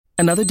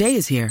Another day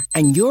is here,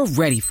 and you're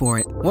ready for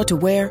it. What to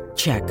wear?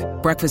 Check.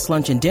 Breakfast,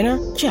 lunch, and dinner?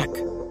 Check.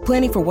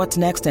 Planning for what's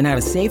next and how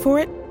to save for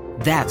it?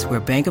 That's where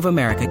Bank of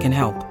America can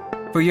help.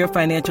 For your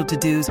financial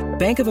to-dos,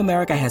 Bank of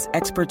America has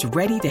experts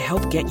ready to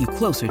help get you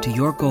closer to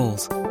your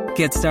goals.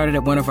 Get started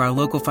at one of our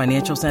local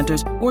financial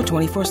centers or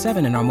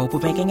 24/7 in our mobile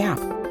banking app.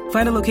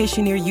 Find a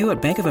location near you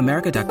at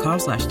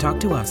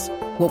bankofamerica.com/talktous.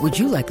 What would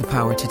you like the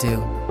power to do?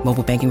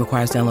 Mobile banking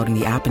requires downloading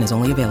the app and is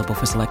only available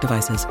for select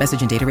devices.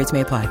 Message and data rates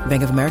may apply.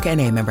 Bank of America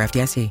N.A., member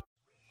FDIC.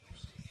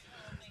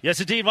 Yes,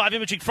 indeed. Live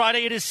Imaging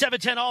Friday. It is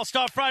 7:10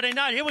 All-Star Friday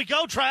night. Here we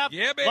go, Trav.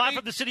 Yeah, baby. Live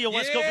from the city of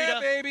West Yeah,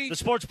 Covina. baby. The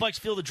Sportsplex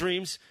Field of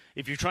Dreams.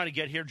 If you're trying to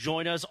get here,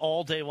 join us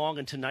all day long.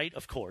 And tonight,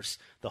 of course,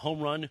 the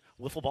Home Run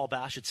Wiffle Ball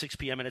Bash at 6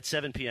 p.m. and at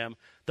 7 p.m.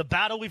 The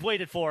battle we've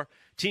waited for,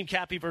 Team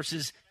Cappy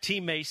versus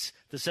Team Mace,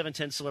 the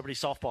 710 Celebrity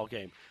Softball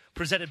game.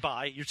 Presented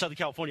by your Southern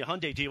California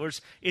Hyundai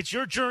dealers. It's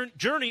your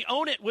journey.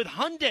 Own it with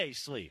Hyundai,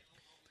 Slee.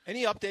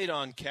 Any update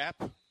on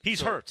Cap? He's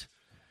hurt.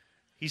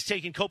 He's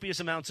taking copious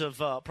amounts of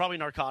probably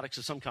narcotics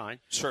of some kind.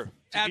 Sure.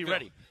 To be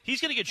ready.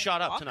 He's going to get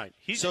shot up tonight.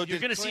 You're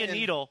going to see a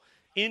needle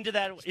into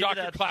that.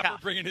 Dr. Clapper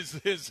cap. bringing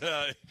his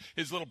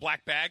little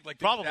black bag like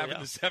they Probably, have yeah.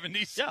 in the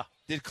 70s. Yeah.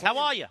 How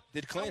are you?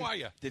 How are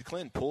you? Did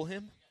Clinton pull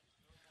him?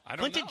 I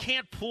don't Clinton know.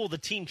 can't pull the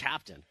team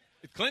captain.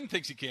 Clinton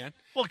thinks he can.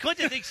 Well,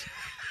 Clinton thinks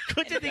he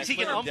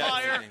can Clinton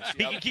umpire. definitely thinks,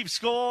 He can keep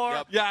score.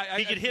 Yep. Yeah,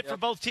 he can hit for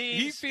both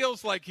teams. He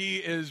feels like he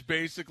is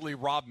basically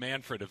Rob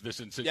Manfred of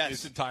this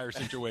entire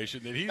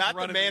situation. That he's Not the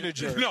running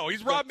manager. No, he's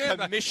The Rob Manfred.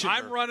 commissioner.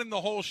 I'm running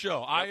the whole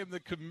show. I am the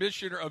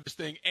commissioner of this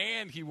thing,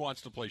 and he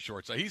wants to play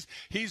shortstop.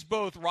 He's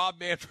both Rob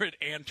Manfred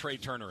and Trey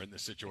Turner in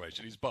this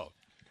situation. He's both.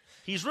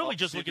 He's really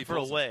just looking for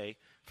a Wilson. way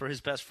for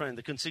his best friend,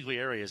 the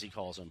consigliere, as he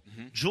calls him,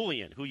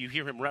 Julian, who you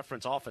hear him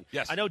reference often.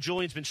 Yes. I know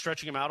Julian's been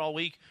stretching him out all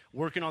week,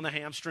 working on the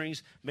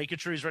hamstrings, making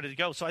sure he's ready to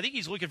go. So I think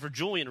he's looking for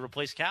Julian to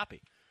replace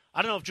Cappy.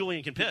 I don't know if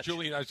Julian can pitch.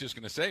 Julian, I was just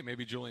going to say,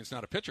 maybe Julian's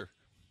not a pitcher.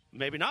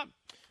 Maybe not.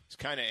 It's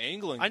kind of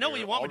angling. I know what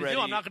you want me to do.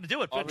 I'm not going to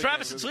do it. But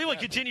Travis and Sliwa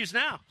continues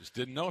now. Just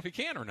didn't know if he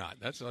can or not.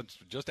 That's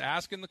just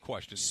asking the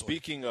question.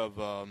 Speaking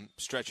of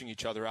stretching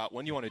each other out,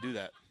 when do you want to do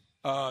that?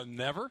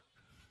 Never.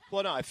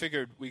 Well, no, I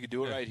figured we could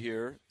do it right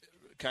here,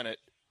 kind of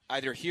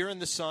either here in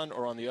the sun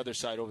or on the other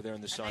side over there in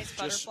the sun, nice just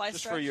butterfly for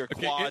stretch. your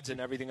quads and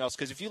everything else.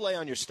 Because if you lay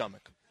on your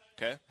stomach,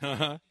 okay,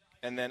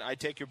 and then I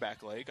take your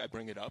back leg, I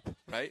bring it up,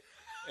 right,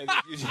 and then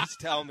you just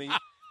tell me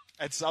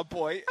at some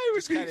point,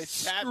 just kind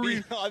of tap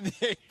me on the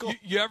ankle.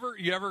 You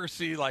ever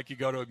see, like, you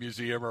go to a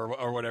museum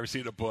or whatever, see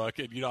in a book,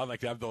 and you know,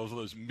 like, they have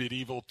those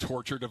medieval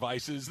torture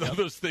devices,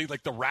 those things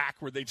like the rack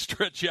where they'd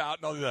stretch you out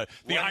and all the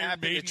Iron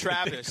Maiden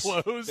Travis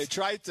clothes. They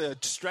tried to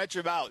stretch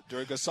him out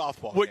during a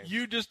softball What game.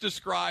 you just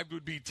described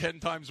would be 10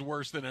 times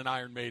worse than an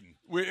Iron Maiden.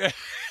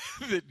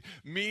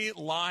 Me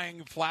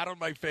lying flat on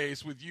my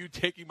face with you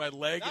taking my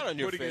leg Not and on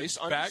your putting face,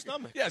 it on back. your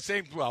stomach. Yeah,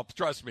 same. Well,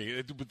 trust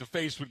me, the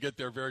face would get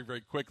there very, very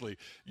quickly.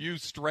 You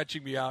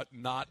stretching me out,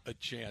 not a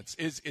chance.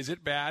 Is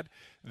it bad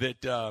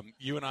that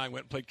you and I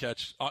went and played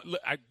catch?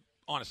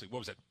 Honestly, what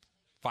was it?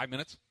 5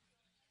 minutes?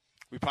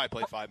 We probably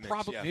played 5 minutes.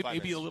 Probably, yeah, maybe 5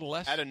 minutes. a little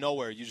less. Out of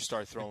nowhere, you just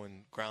start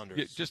throwing grounders.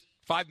 Yeah, just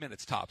 5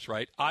 minutes tops,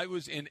 right? I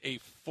was in a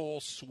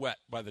full sweat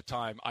by the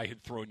time I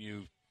had thrown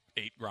you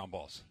 8 ground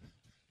balls.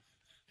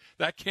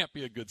 That can't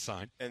be a good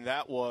sign. And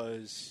that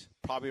was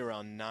probably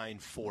around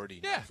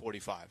 9:40,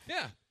 9:45.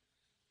 Yeah.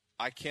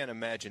 I can't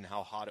imagine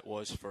how hot it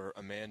was for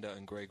Amanda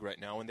and Greg right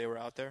now when they were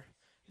out there.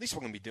 At least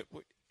we're going to be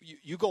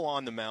you go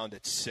on the mound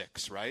at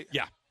 6, right?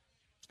 Yeah.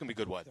 It's going to be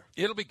good weather.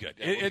 It'll be good.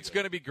 Yeah, it'll be It's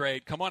going to be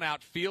great. Come on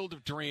out. Field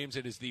of Dreams.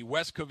 It is the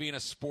West Covina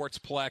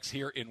Sportsplex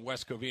here in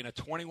West Covina,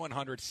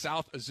 2100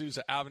 South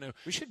Azusa Avenue.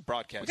 We should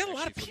broadcast. We got a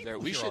lot of actually from people there.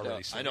 We here should.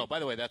 already, I know. By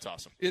the way, that's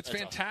awesome. It's That's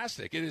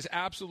fantastic. It is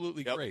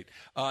absolutely great.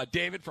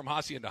 David from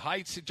Hacienda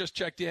Heights just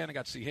checked in. I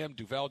got to see him.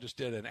 Duvel just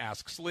did an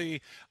Ask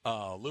Slee.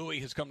 Louie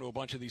has come to a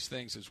bunch of these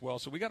things as well.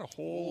 So we got a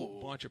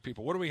whole bunch of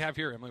people. What do we have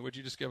here, Emily? What did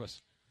you just give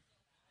us?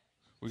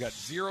 We got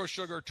zero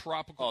sugar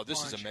tropical. Oh, this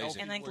is punch,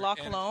 amazing. And then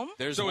Glaucolome.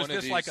 There's so one is this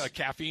of these, like a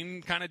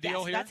caffeine kind of deal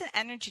Yes, here? that's an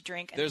energy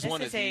drink. And There's this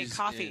one is of these a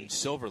coffee. in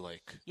Silver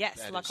Lake. Yes,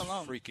 that La is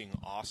Colombe. freaking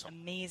awesome.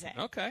 Amazing.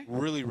 Okay.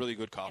 Really, really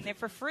good coffee. And they're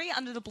for free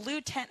under the blue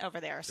tent over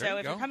there. There So you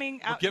if go. you're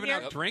coming We're out giving here,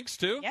 out drinks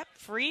too. Yep,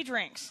 free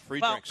drinks. Free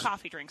well, drinks.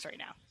 coffee drinks right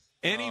now.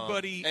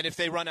 Anybody? And if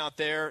they run out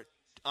there,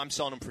 I'm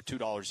selling them for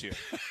 $2 here.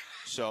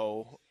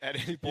 So at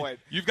any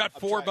point, You've got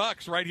I'm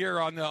 $4 right here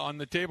on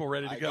the table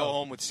ready to I go. go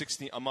home with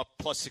 16. I'm up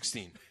plus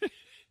 16.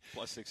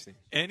 Plus 16.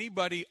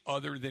 Anybody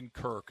other than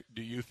Kirk,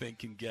 do you think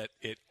can get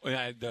it?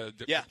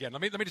 Yeah. Again,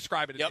 let me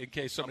describe it in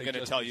case somebody I'm going to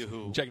just tell you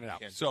who checking it out.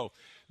 can. So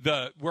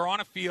we're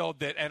on a field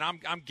that, and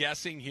I'm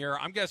guessing here.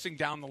 I'm guessing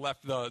down the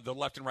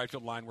left and right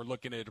field line. We're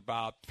looking at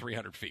about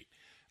 300 feet.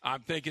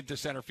 I'm thinking to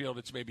center field,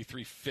 it's maybe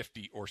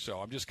 350 or so.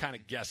 I'm just kind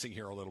of guessing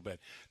here a little bit.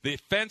 The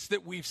fence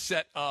that we've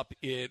set up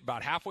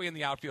about halfway in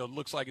the outfield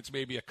looks like it's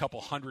maybe a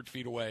couple 100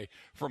 feet away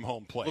from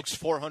home plate. Looks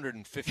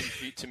 450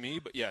 feet to me,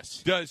 but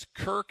yes. Does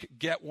Kirk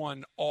get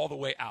one all the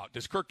way out?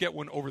 Does Kirk get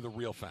one over the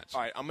real fence?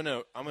 All right, I'm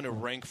gonna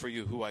rank for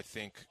you who I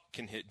think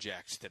can hit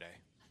jacks today.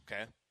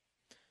 Okay,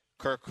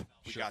 Kirk,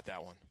 we got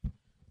that one.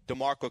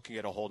 DeMarco can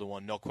get a hold of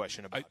one, no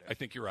question about it. I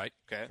think you're right.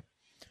 Okay?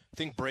 I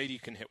think Brady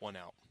can hit one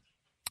out.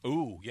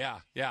 Ooh, yeah.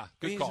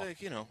 Good He's call. like,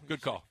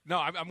 Good call. No,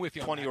 I'm with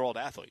you on that. 20-year-old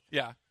athlete.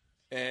 Yeah.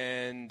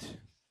 And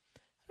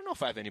I don't know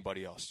if I have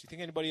anybody else. Do you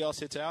think anybody else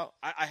hits out?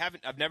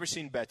 I've never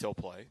seen Beto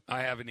play.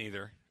 I haven't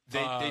either.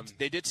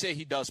 They did say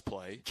he does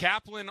play.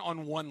 Kaplan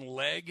on one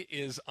leg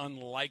is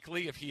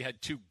unlikely. If he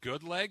had two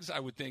good legs, I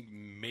would think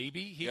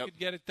maybe he could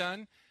get it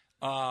done.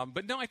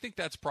 But no, I think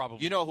that's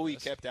probably. You know who he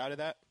kept out of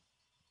that?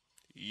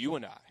 You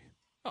and I.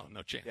 Oh,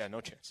 no chance. Yeah,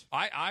 no chance.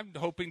 I'm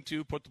hoping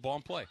to put the ball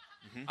in play.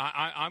 Mm-hmm.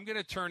 I'm going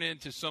to turn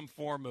into some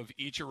form of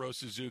Ichiro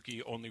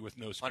Suzuki, only with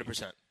no speed.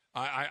 100%.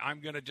 I'm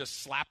going to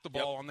just slap the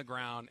ball on the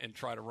ground and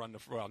try to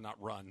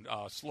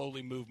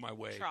slowly move my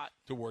way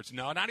towards.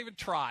 No, not even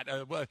trot.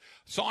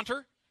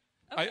 Saunter.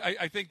 Okay.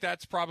 I think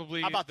that's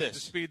probably the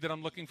speed that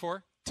I'm looking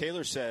for.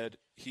 Taylor said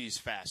he's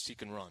fast. He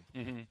can run.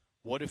 Mm-hmm.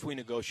 What if we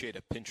negotiate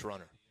a pinch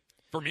runner?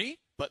 For me?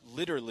 But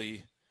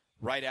literally,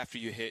 right after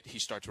you hit, he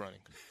starts running.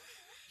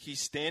 He's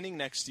standing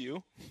next to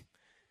you,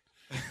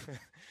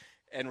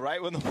 and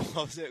right when the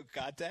ball's in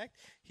contact,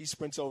 he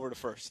sprints over to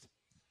first.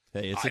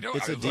 Hey,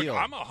 it's a deal.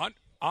 I'm a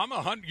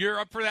hunt. You're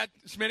up for that,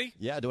 Smitty?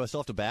 Yeah. Do I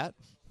still have to bat?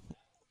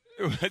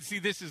 See,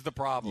 this is the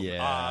problem.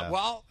 Yeah.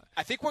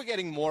 I think we're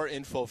getting more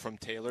info from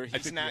Taylor.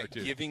 He's not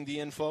giving the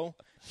info.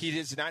 He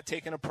is not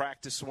taking a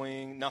practice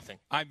swing, nothing.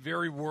 I'm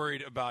very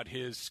worried about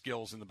his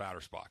skills in the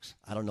batter's box.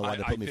 I don't know why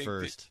they put me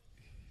first.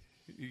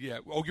 Yeah.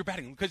 Oh, you're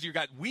batting because you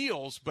got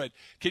wheels, but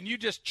can you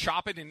just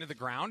chop it into the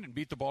ground and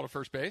beat the ball to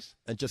first base?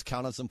 And just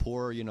count on some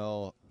poor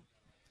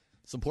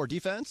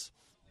defense?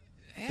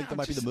 I think that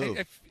might be the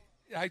move.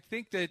 I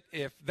think that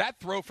if that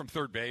throw from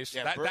third base,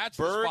 that's Berg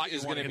the spot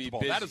is going to be busy.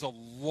 busy. That is a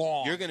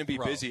long You're going to be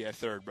throw. busy at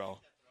third, bro.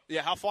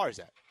 Yeah, how far is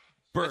that?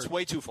 Berg. It's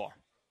way too far.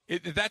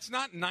 That's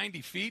not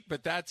 90 feet,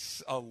 but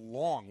that's a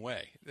long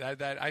way. I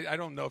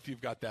don't know if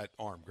you've got that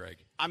arm, Greg.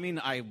 I mean,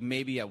 I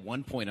maybe at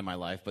one point in my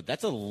life, but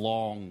that's a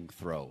long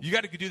throw. You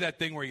got to do that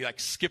thing where you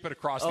skip it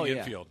across the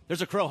infield.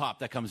 There's a crow hop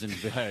that comes in.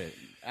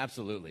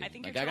 Absolutely. I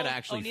think I got to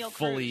actually O'Neal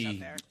fully. Cruz up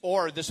there.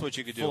 Or this is what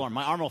you could do. Full arm.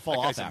 My arm will fall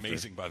off That guy's after.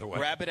 amazing, by the way.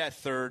 Grab it at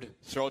third,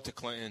 throw it to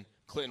Clinton.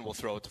 Clinton will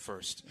throw it to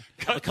first.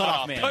 The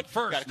cutoff man. Cut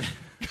first.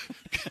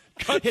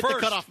 Hit the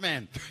cutoff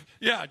man.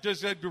 Yeah,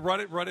 just run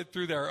it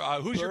through there.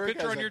 Who's your Berg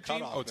pitcher has on a your team?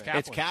 cutoff, Oh, it's man. Kaplan.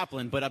 It's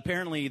Kaplan, but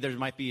apparently there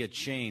might be a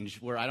change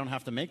where I don't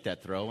have to make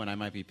that throw and I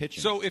might be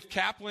pitching. So if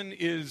Kaplan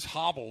is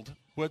hobbled,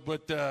 what?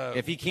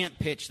 If he can't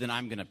pitch, then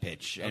I'm going to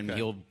pitch, and Okay.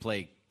 he'll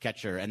play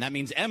catcher. And that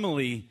means,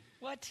 Emily,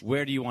 What?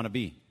 where do you want to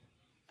be?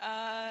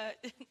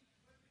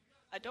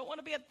 I don't want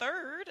to be a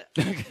third.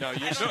 No,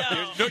 you're, I don't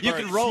know. No, You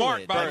can roll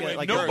smart, it, by the Berg, way.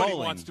 like Nobody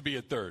bowling. wants to be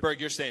a third. Berg,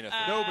 you're staying at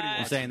third. Nobody You're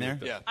wants staying to be a there?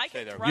 third. Yeah, I stay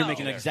can there. throw. You're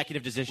making an There.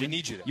 executive decision. We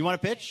need you there. You want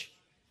to pitch?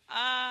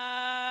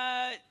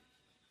 It's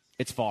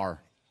It's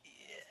far.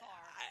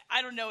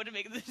 I don't know what to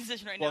make the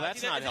decision right Well, now. that's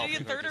Is not it helping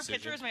either her third or decision.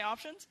 pitcher as my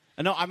options?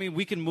 No, I mean,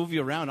 we can move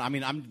you around. I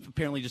mean, I'm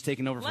apparently just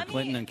taking over for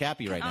Clinton and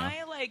Cappy right now.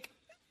 Can I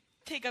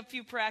take a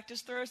few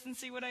practice throws and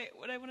see what I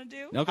want to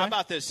do? Okay. How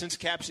about this? Since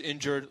Cap's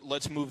injured,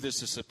 let's move this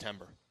to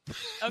September.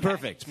 Okay.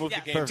 Perfect. Let's move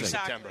the game Perfect. to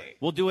Exactly. September.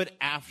 We'll do it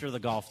after the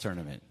golf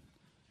tournament.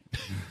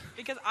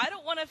 Because I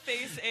don't want to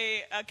face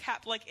a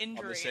cap-like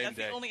injury. same That's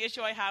day. the only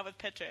issue I have with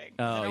pitching.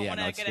 Oh, I don't yeah, want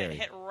no, to it's get scary. it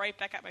hit right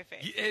back at my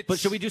face. But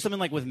should we do something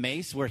like with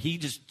Mace, where he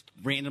just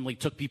randomly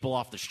took people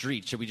off the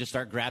street? Should we just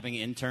start grabbing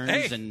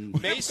interns and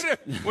Mace,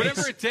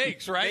 whatever it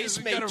takes, right? Mace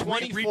We made gotta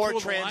 24 retool the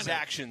lineup.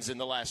 transactions in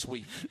the last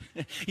week.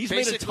 he's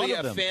made a Basically,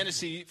 ton of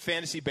them.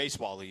 fantasy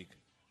baseball league.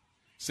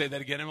 Say that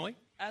again, Emily.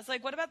 I was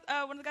like, what about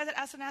one of the guys at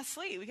Aston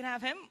Slate? We can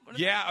have him.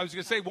 Yeah, I was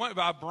going to say one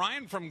about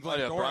Brian from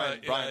Glendora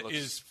Brian looks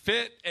is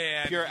fit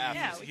and pure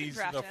athlete. Yeah, we can he's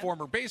draft the him.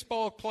 former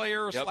baseball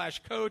player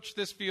 / coach.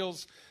 This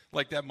feels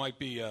like that might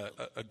be a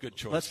good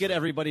choice. Let's get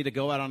everybody to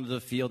go out onto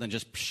the field and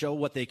just show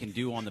what they can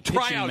do on the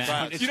pitching tryouts.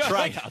 mound. It's You know,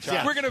 tryouts.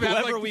 Yeah. We're going to have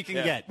whoever we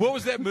can get. What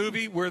was that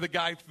movie where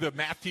the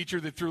math teacher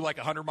that threw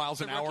 100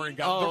 miles an hour and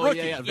got Oh, the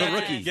rookie? yeah, the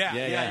Yes. rookie.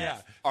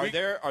 Yeah.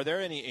 Are there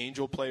any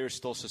Angel players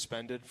still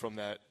suspended from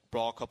that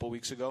brawl a couple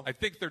weeks ago? I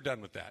think they're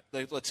done with that.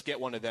 Let's get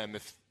one of them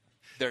if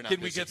they're not. Can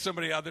we busy. get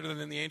somebody other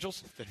than the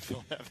Angels?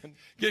 Phil Nevin.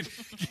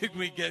 Can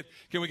we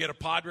get a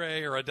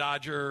Padre or a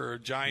Dodger or a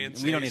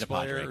Giants? We don't need a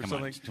player Padre. or Come on,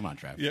 something? come on,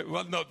 Trav. Yeah,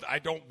 well, no, I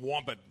don't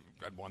want, but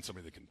I'd want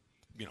somebody that can,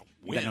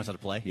 win. That knows how to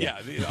play? Yeah,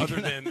 Yeah.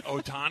 other than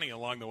Ohtani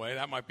along the way,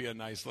 that might be a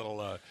nice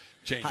little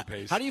change of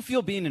pace. How do you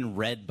feel being in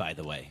red, by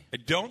the way? I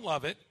don't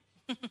love it,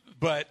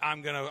 but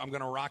I'm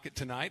gonna rock it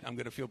tonight. I'm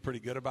gonna feel pretty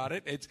good about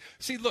it.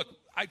 Look,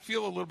 I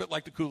feel a little bit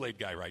like the Kool-Aid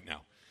guy right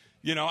now.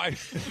 I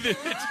feel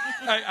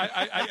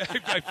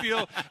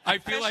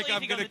like Especially I'm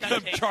if you going to go to come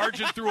Dante.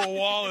 charging through a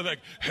wall and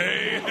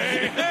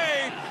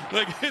hey,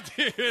 like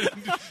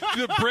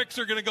the bricks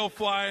are going to go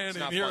flying, It's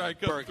and not here funny. I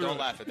come Berg, through. don't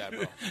laugh at that,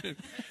 bro.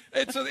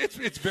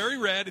 It's very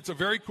red. It's a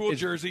very cool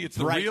jersey. It's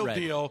the bright real red.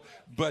 deal.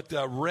 But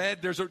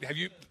red. Have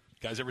you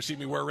guys ever seen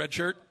me wear a red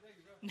shirt?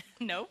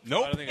 Nope.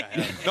 Nope. I don't think I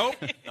have. Nope.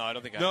 No, I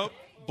don't think I Nope.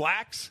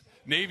 Blacks.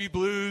 navy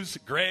blues,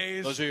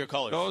 grays. Those are your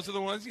colors. Those are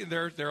the ones.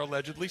 They're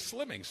allegedly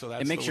slimming. So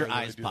that's It makes the your way that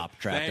I eyes do pop, it.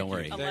 Trav, Thank don't you,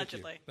 worry. thank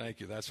Allegedly. you. Thank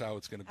you. That's how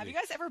it's going to be. Have you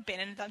guys ever been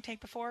in a dunk tank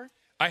before?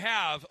 I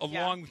have a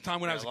Yeah. long time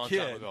when I was a long kid.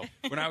 time ago.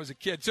 When I was a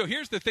kid. So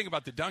here's the thing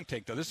about the dunk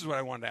tank, though. This is what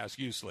I wanted to ask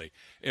you, Slee.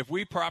 If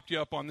we propped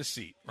you up on the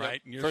seat, right?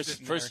 And you're First,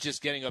 sitting first, there,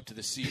 just getting up to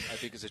the seat, I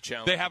think, is a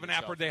challenge. they have in an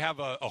app itself. where they have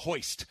a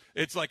hoist.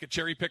 It's like a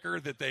cherry picker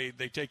that they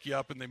take you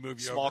up and they move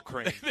you Small over.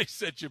 crane. They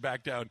set you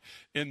back down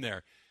in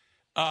there.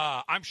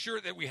 I'm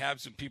sure that we have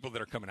some people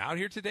that are coming out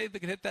here today that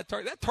can hit that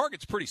target. That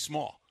target's pretty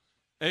small.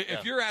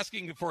 If you're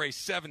asking for a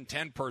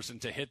 7'10" person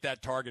to hit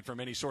that target from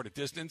any sort of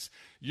distance,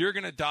 you're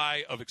going to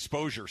die of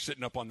exposure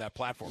sitting up on that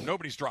platform.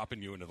 Nobody's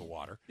dropping you into the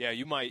water. Yeah,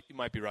 you might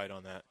be right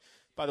on that.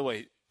 By the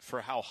way, for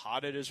how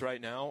hot it is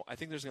right now, I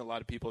think there's a lot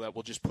of people that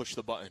will just push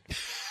the button.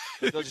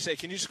 They'll just say,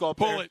 "Can you just go up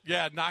Pull there?" it.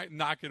 Yeah,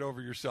 knock it over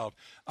yourself.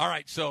 All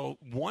right, so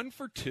 1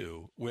 for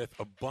 2 with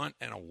a bunt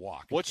and a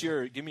walk.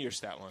 Give me your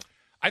stat line.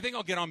 I think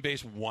I'll get on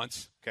base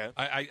once. Okay.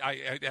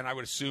 I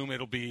would assume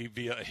it'll be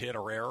via a hit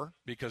or error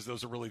because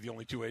those are really the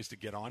only two ways to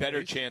get on. Better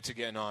base. chance of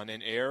getting on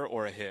an air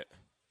or a hit.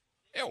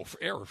 Error for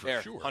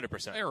Error, sure.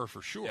 100%. Error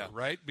for sure, Yeah.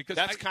 right? Because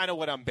That's kind of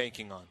what I'm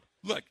banking on.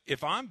 Look,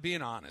 if I'm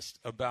being honest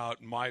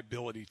about my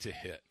ability to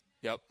hit,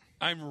 Yep.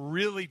 I'm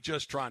really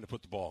just trying to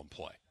put the ball in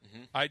play.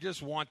 Mm-hmm. I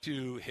just want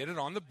to hit it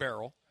on the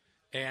barrel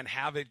and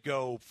have it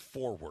go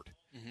forward.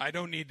 Mm-hmm. I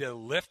don't need to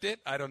lift it.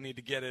 I don't need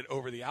to get it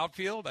over the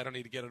outfield. I don't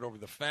need to get it over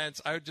the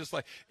fence. I would just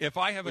like, if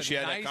I have She a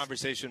had that nice,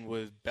 conversation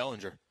with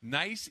Bellinger.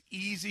 nice,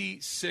 easy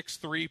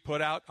 6-3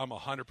 put out, I'm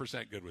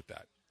 100% good with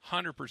that.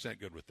 100%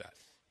 good with that.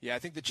 Yeah, I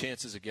think the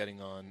chances of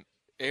getting on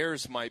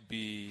airs might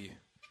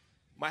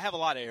have a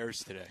lot of airs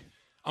today.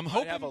 I'm Might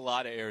hoping have a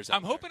lot of airs.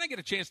 I'm hoping I get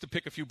a chance to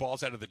pick a few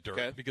balls out of the dirt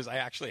Okay. because I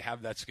actually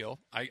have that skill.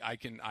 I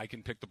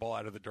can pick the ball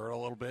out of the dirt a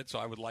little bit, so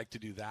I would like to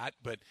do that.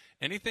 But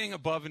anything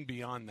above and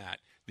beyond that,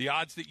 the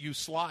odds that you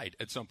slide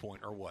at some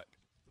point are what?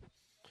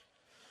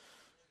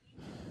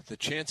 The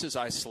chances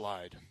I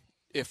slide,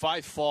 if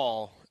I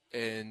fall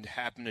and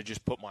happen to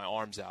just put my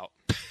arms out,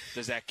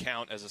 does that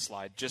count as a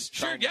slide? Just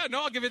Sure, trying to- yeah,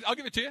 no, I'll give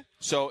it to you.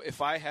 So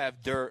if I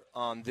have dirt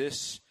on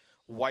this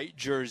white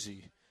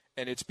jersey,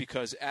 and it's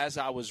because as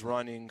I was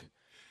running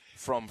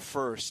from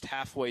first,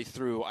 halfway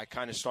through, I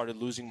kind of started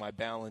losing my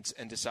balance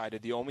and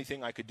decided the only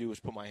thing I could do was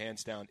put my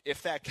hands down.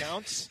 If that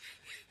counts,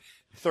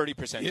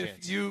 30% If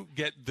chance. you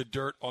get the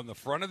dirt on the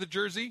front of the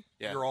jersey,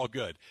 Yeah. you're all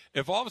good.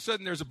 If all of a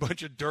sudden there's a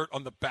bunch of dirt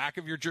on the back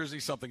of your jersey,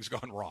 something's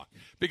gone wrong.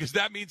 Because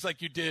that means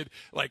like you did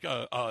like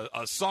a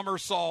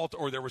somersault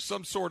or there was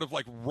some sort of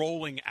like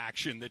rolling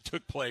action that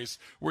took place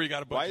where you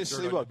got a bunch Why of is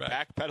dirt on Sliwa your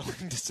back.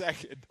 backpedaling to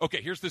second?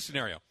 Okay, here's the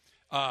scenario.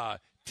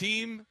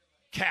 Team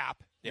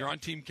Cap, you're on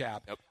Team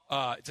Cap. Yep.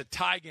 It's a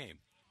tie game.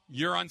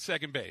 You're on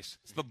second base.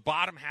 It's the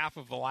bottom half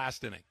of the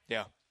last inning.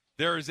 Yeah.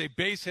 There is a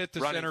base hit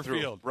to center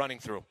field. Running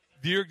through.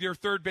 Your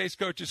third base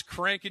coach is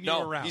cranking you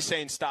No, around. he's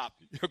saying stop.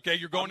 Okay,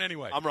 you're going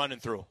anyway. I'm running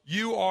through.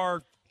 You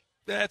are,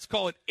 let's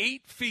call it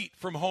 8 feet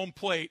from home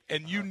plate,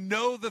 and you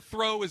know the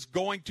throw is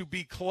going to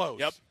be close.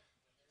 Yep.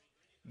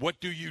 What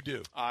do you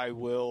do? I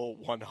will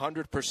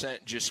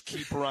 100% just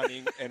keep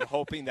running and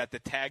hoping that the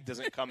tag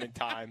doesn't come in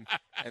time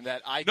and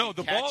that I can No,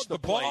 the catch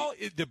ball,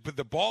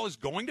 the ball is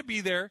going to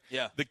be there.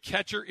 Yeah. The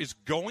catcher is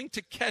going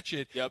to catch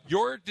it. Yep.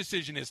 Your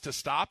decision is to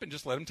stop and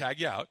just let him tag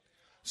you out,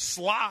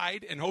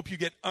 slide and hope you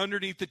get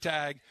underneath the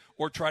tag,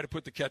 or try to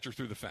put the catcher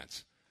through the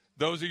fence.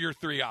 Those are your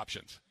 3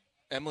 options.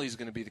 Emily's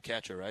going to be the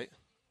catcher, right?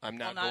 I'm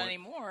not Well, not going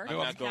anymore. I'm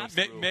not going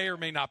May, through. may or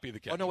may not be the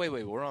catcher. Oh no, wait.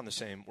 We're on the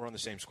same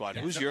squad.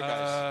 Who's your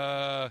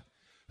guys?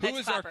 Who It's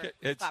is our? Clapper.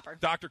 It's Clapper.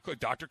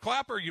 Dr.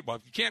 Clapper. You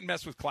can't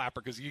mess with Clapper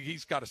because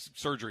he's got a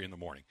surgery in the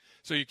morning,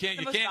 so you can't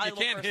The most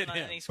valuable hit person on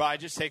him. any But squad. I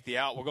just take the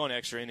out. We're going to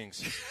extra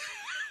innings.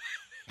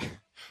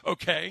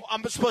 Okay,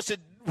 I'm supposed to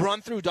run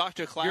through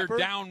Dr. Clapper.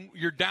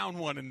 you're down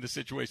one in the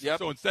situation. Yep.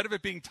 So instead of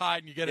it being tied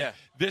and you get Yeah. it,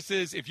 this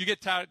is if you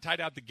get tied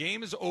out, the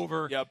game is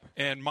over. Yep.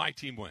 And my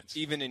team wins.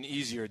 Even an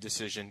easier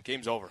decision.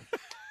 Game's over.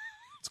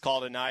 It's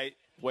called a night.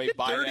 Wave Get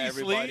bye to dirty,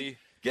 everybody. Slee.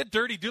 Get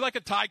dirty. Do like a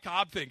Ty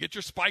Cobb thing. Get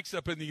your spikes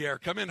up in the air.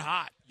 Come in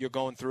hot. You're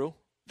going through.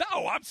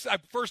 No,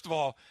 first of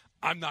all,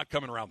 I'm not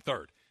coming around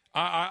third.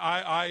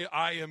 I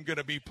am going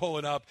to be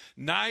pulling up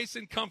nice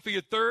and comfy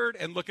at third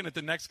and looking at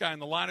the next guy in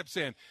the lineup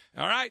saying,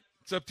 all right,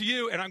 it's up to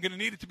you, and I'm going to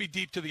need it to be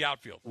deep to the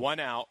outfield. 1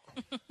 out.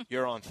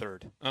 You're on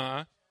third.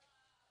 Uh-huh.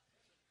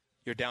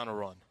 You're down a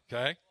run.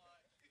 Okay.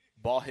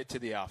 Ball hit to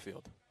the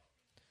outfield.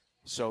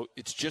 So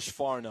it's just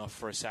far enough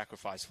for a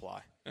sacrifice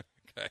fly.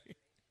 Okay.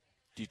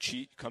 Do you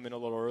cheat? Come in a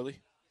little early?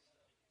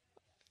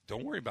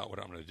 Don't worry about what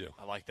I'm going to do.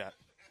 I like that.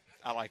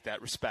 I like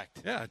that.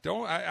 Respect. Yeah,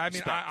 don't. I mean,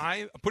 Respect.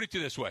 I put it to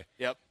you this way.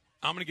 Yep.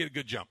 I'm going to get a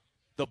good jump.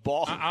 The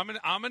ball. I'm going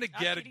to Not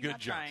get a cheating, good not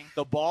jump. trying.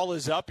 The ball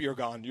is up. You're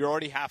gone. You're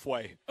already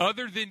halfway.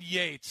 Other than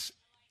Yates,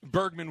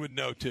 Bergman would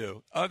know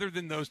too. Other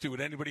than those two,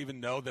 would anybody even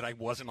know that I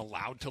wasn't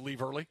allowed to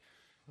leave early?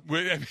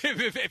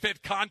 If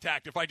it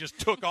contact, if I just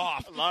took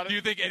off, do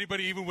you think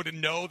anybody even would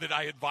know that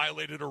I had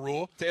violated a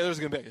rule? Taylor's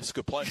going to be like, it's a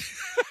good play.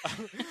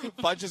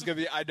 Bunch is going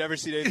to be, I've never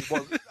seen anything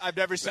more. I've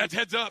never seen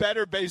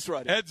better base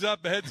running. Heads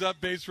up,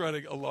 base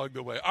running along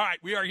the way. All right,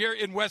 we are here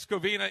in West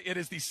Covina. It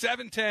is the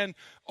 710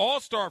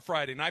 All-Star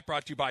Friday night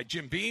brought to you by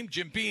Jim Beam.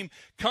 Jim Beam,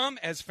 come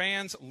as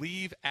fans,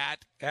 leave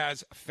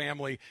as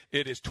family.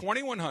 It is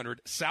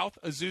 2100 South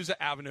Azusa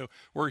Avenue.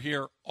 We're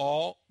here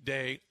all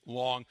day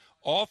long.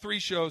 All three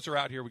shows are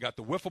out here. We got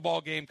the wiffle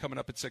ball game coming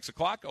up at 6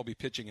 o'clock. I'll be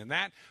pitching in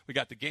that. We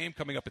got the game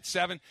coming up at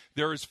 7.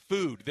 There is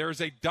food. There is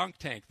a dunk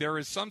tank. There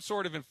is some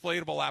sort of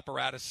inflatable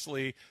apparatus,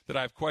 Slee, that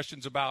I have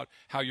questions about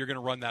how you're going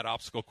to run that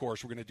obstacle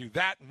course. We're going to do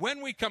that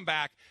when we come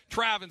back.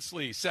 Trav and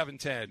Slee,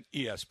 710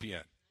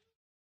 ESPN.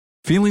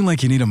 Feeling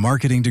like you need a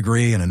marketing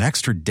degree and an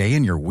extra day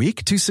in your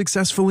week to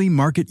successfully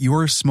market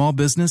your small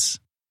business?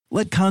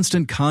 Let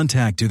Constant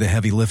Contact do the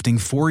heavy lifting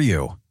for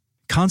you.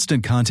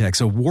 Constant Contact's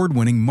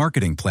award-winning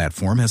marketing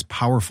platform has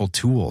powerful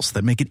tools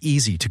that make it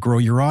easy to grow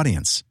your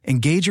audience,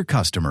 engage your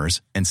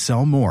customers, and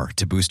sell more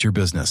to boost your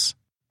business.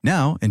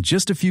 Now, in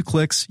just a few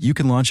clicks, you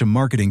can launch a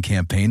marketing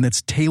campaign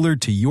that's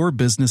tailored to your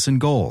business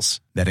and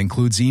goals. That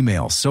includes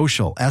email,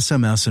 social,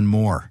 SMS, and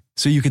more.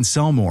 So you can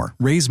sell more,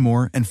 raise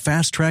more, and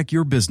fast-track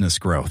your business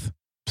growth.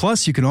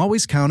 Plus, you can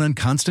always count on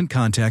Constant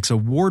Contact's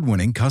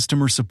award-winning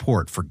customer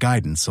support for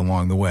guidance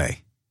along the way.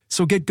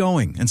 So get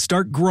going and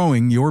start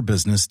growing your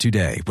business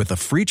today with a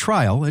free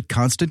trial at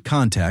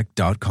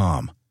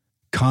ConstantContact.com.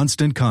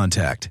 Constant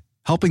Contact,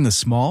 helping the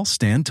small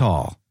stand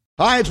tall.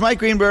 Hi, it's Mike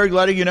Greenberg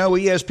letting you know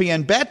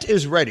ESPN Bet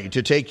is ready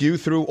to take you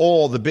through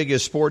all the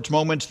biggest sports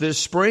moments this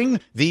spring.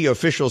 The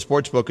official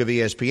sportsbook of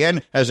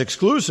ESPN has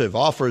exclusive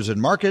offers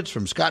and markets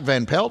from Scott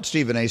Van Pelt,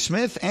 Stephen A.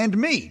 Smith, and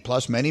me,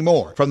 plus many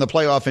more. From the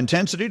playoff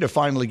intensity to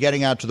finally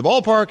getting out to the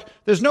ballpark,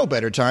 there's no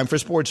better time for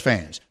sports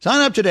fans.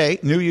 Sign up today.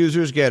 New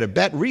users get a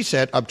bet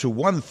reset up to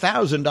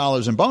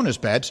 $1,000 in bonus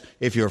bets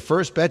if your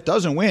first bet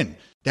doesn't win.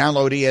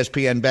 Download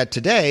ESPN Bet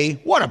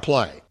today. What a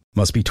play.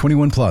 Must be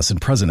 21 plus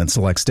and present in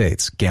select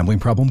states. Gambling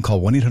problem?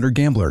 Call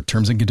 1-800-GAMBLER.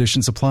 Terms and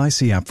conditions apply.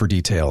 See app for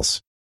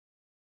details.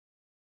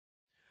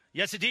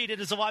 Yes, indeed. It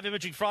is a live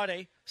imaging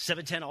Friday,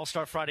 7:10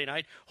 All-Star Friday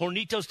night.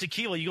 Hornitos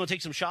Tequila. You going to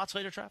take some shots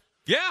later, Trav?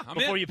 Yeah, I'm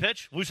Before in. you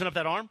pitch? Loosen up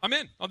that arm? I'm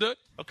in. I'll do it.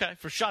 Okay.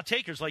 For shot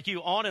takers like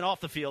you, on and off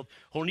the field,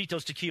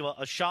 Hornitos Tequila,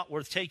 a shot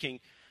worth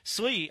taking.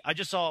 Slee, I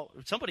just saw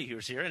somebody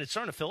who's here, and it's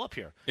starting to fill up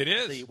here. It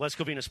is. The West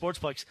Covina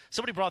Sportsplex.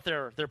 Somebody brought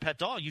their pet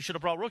dog. You should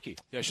have brought Rookie.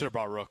 Yeah, I should have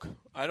brought Rook.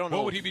 I don't know.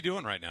 What would he be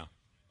doing right now?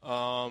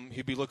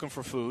 He'd be looking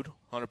for food,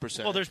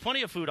 100%. Well, there's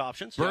plenty of food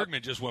options.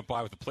 Bergman just went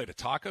by with a plate of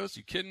tacos.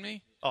 You kidding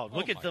me? Oh,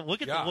 look at the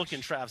look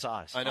in Trav's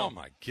eyes. I know. Oh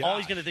my God! All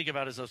he's going to think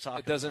about is those tacos.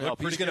 It doesn't help.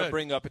 He's going to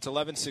bring up. It's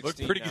 11:16 Look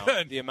pretty now.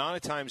 good. The amount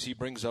of times he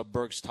brings up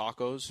Berg's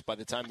tacos by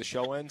the time the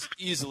show ends,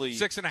 easily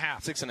 6.5.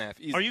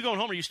 6.5. Easily. Are you going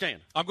home or are you staying?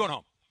 I'm going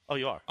home. Oh,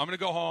 you are? I'm going to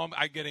go home.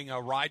 I'm getting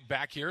a ride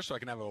back here so I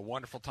can have a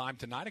wonderful time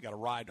tonight. I got a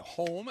ride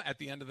home at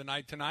the end of the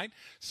night tonight.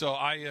 So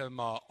I am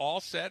all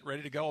set,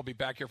 ready to go. I'll be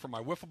back here for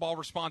my wiffle ball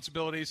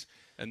responsibilities.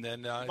 And then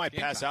you might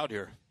pass out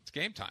here. It's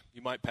game time.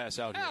 You might pass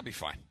out here. I'll be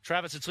fine.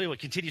 Travis and Slee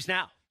continues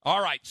now. All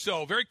right,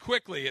 so very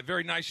quickly, a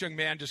very nice young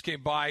man just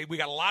came by. We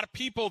got a lot of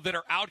people that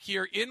are out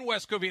here in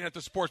West Covina at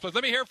the Sports Place.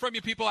 Let me hear from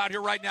you people out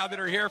here right now that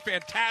are here.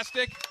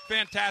 Fantastic.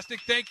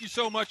 Thank you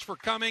so much for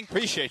coming.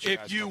 Appreciate you.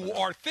 If you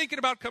are thinking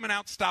about coming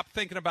out, stop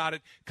thinking about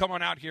it. Come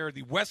on out here.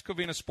 The West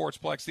Covina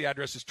Sportsplex. The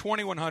address is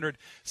 2100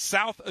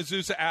 South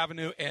Azusa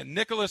Avenue. And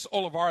Nicholas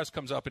Olivares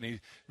comes up and he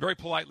very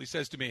politely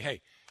says to me,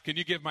 hey, can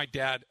you give my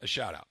dad a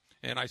shout-out?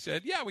 And I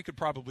said, yeah, we could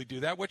probably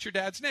do that. What's your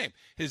dad's name?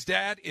 His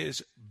dad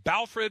is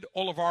Balfred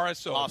Olivares.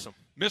 So, awesome.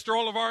 Mr.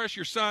 Olivares,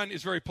 your son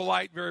is very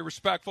polite, very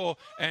respectful,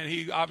 and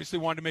he obviously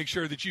wanted to make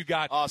sure that you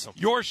got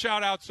your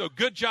shout-out. So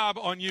good job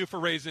on you for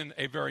raising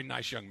a very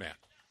nice young man.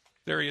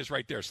 There he is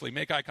right there, Slee.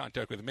 Make eye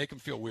contact with him. Make him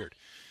feel weird.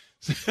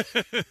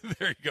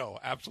 There you go.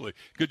 Absolutely.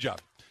 Good job.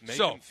 Make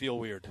him feel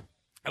weird.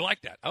 I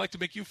like that. I like to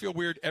make you feel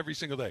weird every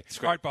single day.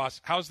 All right, boss.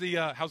 How's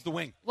the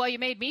wing? Well, you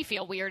made me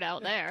feel weird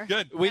out there.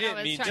 Good. We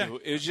didn't mean to.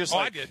 It was just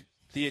I did.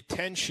 The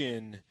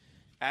attention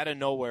out of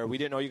nowhere. We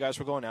didn't know you guys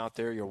were going out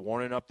there. You're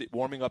warming up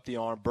the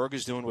arm. Berg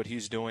is doing what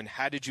he's doing.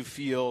 How did you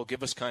feel?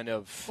 Give us kind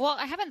of. Well,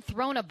 I haven't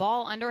thrown a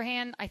ball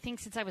underhand, I think,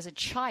 since I was a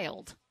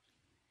child.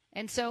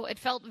 And so it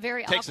felt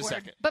very Takes awkward. a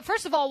second. But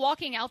first of all,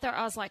 walking out there,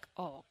 I was like,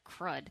 oh,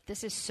 crud.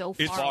 This is so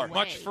far away. It's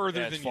much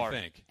further than you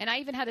think. And I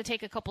even had to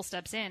take a couple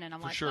steps in, and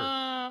I'm like, sure.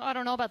 I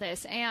don't know about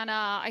this. And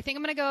I think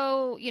I'm going to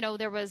go,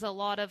 there was a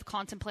lot of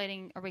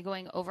contemplating, are we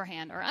going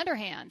overhand or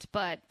underhand?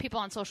 But people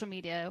on social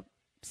media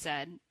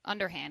said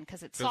underhand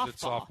because it's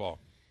softball.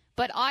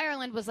 But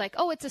Ireland was like,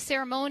 oh, it's a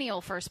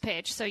ceremonial first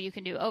pitch, so you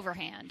can do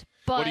overhand.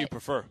 But what do you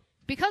prefer?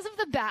 Because of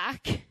the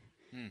back,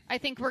 I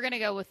think we're going to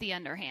go with the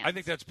underhand. I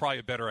think that's probably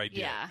a better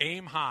idea. Yeah.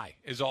 Aim high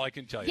is all I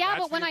can tell you. Yeah,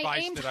 that's but when I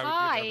aimed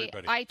high,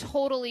 I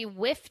totally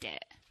whiffed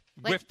it.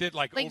 Whiffed it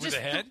like over just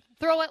the head?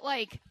 Throw it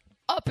like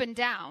up and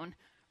down.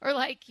 Or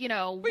like, way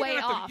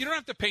off. You don't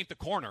have to paint the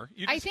corner.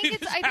 I think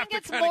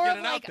it's more of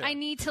like I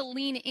need to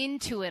lean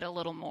into it a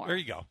little more. There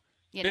you go.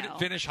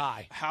 Finish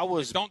high.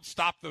 Don't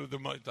stop the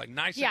like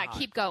nice and high. Yeah,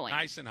 keep going.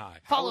 Nice and high.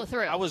 Follow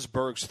through. How was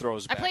Berg's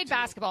throws I played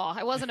basketball.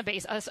 I wasn't a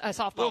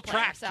softball little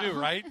player. track too,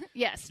 right?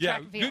 Yes, yeah.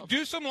 track and field.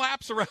 Do some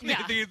laps around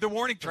the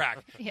warning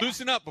track. Yeah.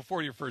 Loosen up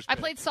before your first pitch. I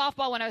played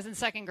softball when I was in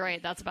second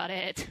grade. That's about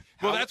it.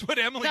 Well, that's what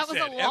Emily said. That was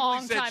a long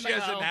Emily said time she ago.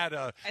 hasn't had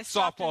a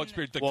softball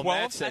experience. Well,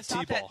 12? Matt said I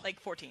stopped T-ball. at like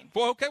 14.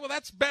 Well, okay, well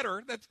that's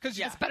better. That's because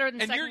It's better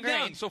than and second you're grade.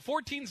 young, so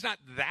 14's not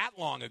that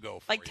long ago.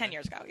 For Like you. 10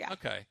 years ago, yeah.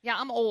 Okay. Yeah,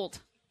 I'm old.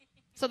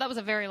 So that was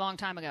a very long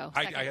time ago.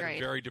 I Second had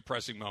grade. a very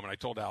depressing moment. I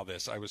told Al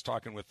this. I was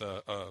talking with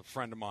a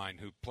friend of mine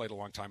who played a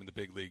long time in the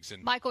big leagues.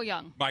 And Michael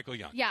Young.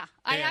 Yeah.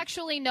 I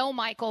actually know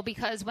Michael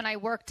because when I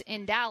worked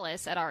in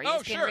Dallas at our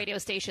ESPN radio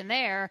station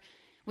there,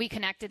 we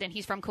connected, and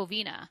he's from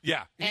Covina.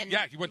 Yeah.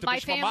 He went to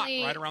Bishop Mott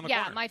right around the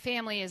corner. Yeah, my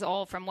family is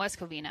all from West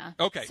Covina.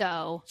 Okay.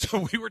 So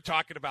we were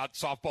talking about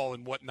softball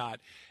and whatnot,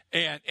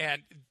 and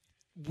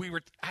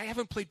I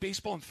haven't played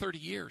baseball in 30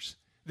 years.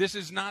 This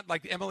is not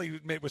like Emily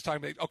was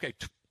talking about, okay,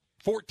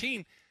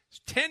 14,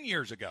 10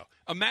 years ago.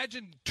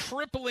 Imagine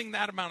tripling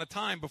that amount of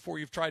time before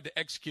you've tried to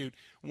execute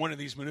one of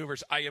these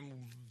maneuvers. I am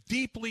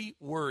deeply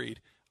worried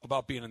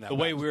about being in that. The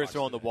way we were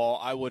throwing the ball,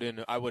 I would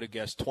have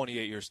guessed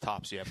 28 years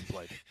tops you haven't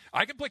played.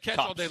 I can play catch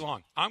all day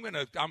long. I'm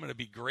gonna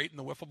be great in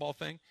the wiffle ball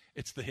thing.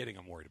 It's the hitting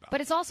I'm worried about.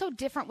 But it's also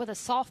different with a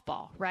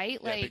softball, right?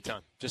 Yeah, big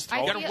time. Just you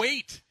gotta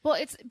wait. Well,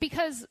 it's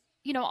because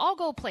I'll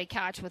go play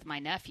catch with my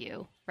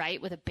nephew,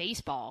 right, with a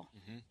baseball,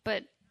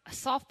 but a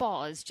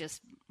softball is just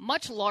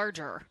much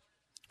larger.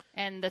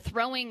 And the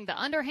throwing, the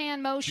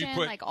underhand motion, you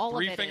put like all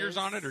of it. 3 fingers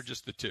on it, or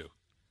just the 2?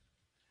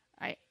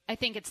 I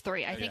think it's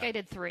 3. I think I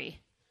did 3.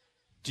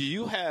 Do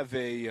you have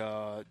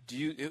who do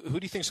you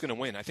think is going to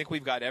win? I think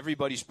we've got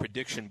everybody's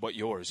prediction but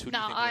yours. Who do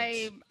you think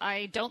wins?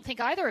 I don't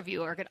think either of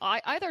you are good.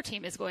 Either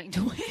team is going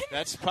to win.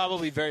 That's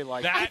probably very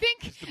likely. I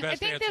think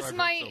this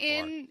might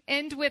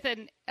end with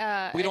an.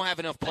 We don't have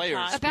enough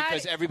players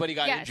because everybody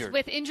got injured.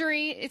 With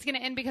injury, it's going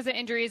to end because of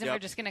injuries, and we're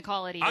just going to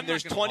call it even.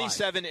 There's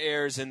 27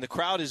 errors, and the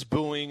crowd is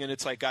booing, and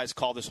it's like, guys,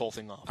 call this whole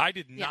thing off. I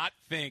did not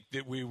think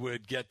that we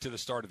would get to the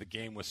start of the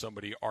game with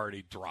somebody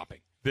already dropping.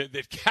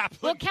 That Kaplan.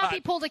 Well, Cappy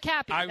pulled a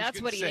Cappy.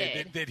 That's what he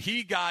did. That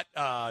he got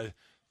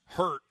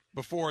hurt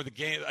before the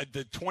game,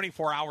 the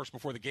 24 hours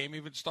before the game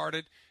even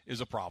started,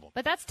 is a problem.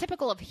 But that's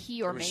typical of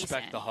he or Respect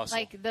Mason. the hustle.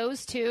 Like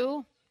those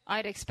two,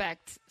 I'd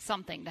expect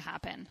something to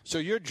happen. So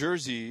your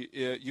jersey,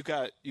 you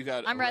got.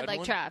 I'm red like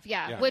one?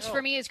 Trav, which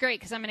for me is great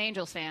because I'm an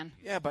Angels fan.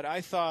 Yeah, but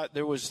I thought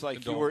there was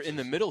you were in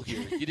the middle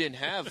here. You didn't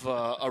have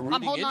a rooting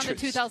I'm holding interest. on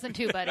to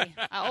 2002, buddy.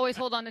 I always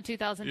hold on to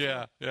 2002.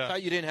 Yeah. I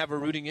thought you didn't have a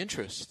rooting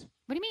interest.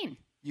 What do you mean?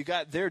 You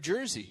got their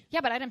jersey. Yeah,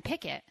 but I didn't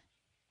pick it.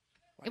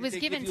 It was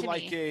given to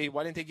me.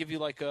 Why didn't they give you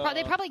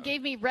They probably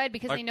gave me red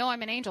because they know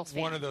I'm an Angels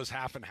fan. One of those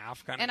half and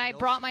half kind of. And I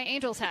brought my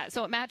Angels hat,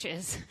 so it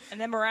matches.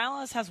 And then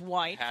Morales has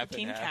white for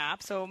team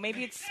cap, so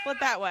maybe it's split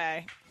that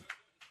way.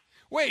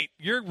 Wait,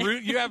 you're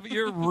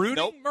rooting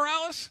Nope.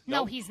 Morales?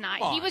 No, he's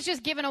not. He was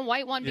just given a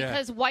white one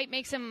because white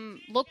makes him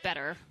look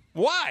better.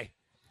 Why?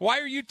 Why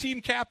are you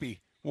Team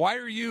Cappy? Why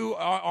are you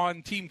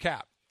on Team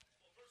Cap?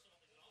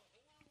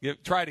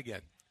 Try it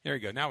again. There you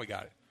go. Now we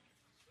got it.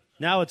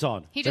 Now it's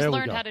on. He just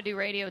learned how to do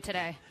radio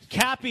today.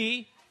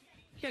 Cappy.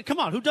 Yeah, come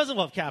on. Who doesn't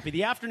love Cappy?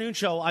 The afternoon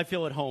show I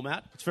feel at home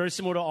at. It's very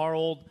similar to our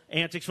old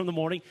antics from the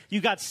morning.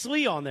 You got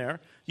Slee on there.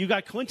 You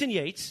got Clinton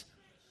Yates.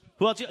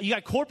 Who else? You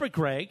got Corporate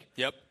Greg.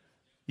 Yep.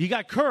 You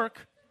got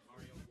Kirk.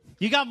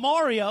 You got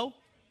Mario.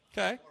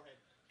 Okay.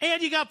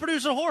 And you got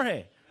producer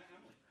Jorge.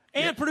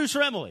 And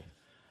producer Emily.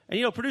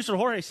 And, producer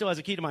Jorge still has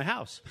a key to my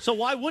house. So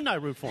why wouldn't I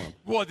root for him?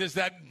 Well, does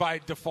that by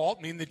default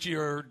mean that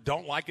you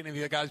don't like any of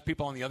the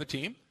people on the other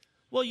team?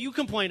 Well, you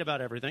complain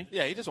about everything.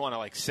 Yeah, he doesn't want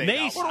to say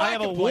Mace. What do I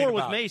have a war about?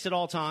 with Mace at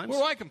all times. What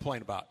do I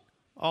complain about?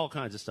 All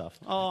kinds of stuff.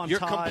 Oh, I'm You're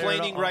tired.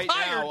 complaining right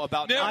now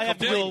about. I have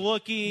to do a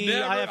lookie.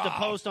 Never. I have to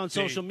post on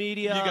social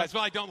media. You guys,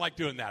 well, I don't like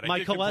doing that.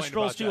 My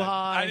cholesterol's too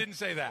high. I didn't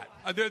say that.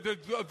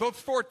 Those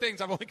 4 things,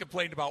 I've only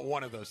complained about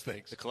one of those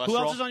things. The cholesterol. Who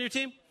else is on your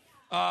team?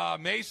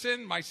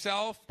 Mason,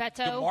 myself,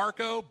 Beto.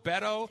 DeMarco,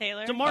 Beto.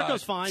 Taylor.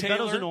 DeMarco's fine.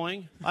 Taylor. Beto's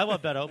annoying. I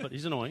love Beto, but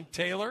he's annoying.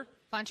 Taylor.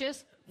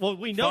 Funches? Well,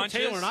 we know Funches.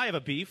 Taylor and I have a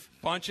beef.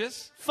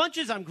 Funches.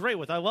 Funches I'm great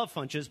with. I love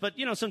Funches, but,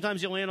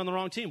 sometimes you land on the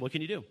wrong team. What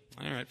can you do?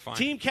 All right, fine.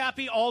 Team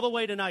Cappy all the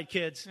way tonight,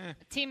 kids.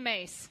 Team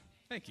Mace.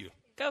 Thank you.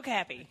 Go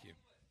Cappy.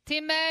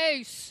 Team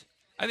Mace.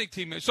 I think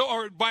Team Mace. So,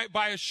 or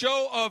by a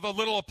show of a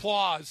little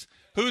applause,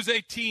 who's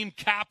a Team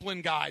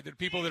Kaplan guy, the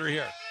people that are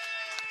here?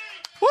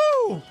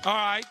 Woo! All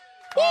right.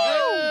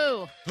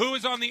 Woo! Who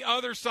is on the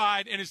other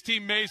side and is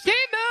Team Mason? Team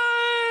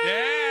Mace!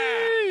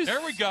 Yeah!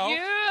 There we go.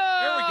 Yeah!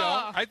 There we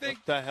go. I think.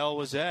 What the hell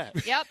was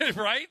that? Yep.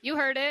 Right? You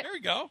heard it. There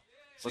we go.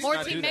 More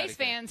Team Mace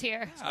fans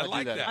here. I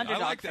like that. I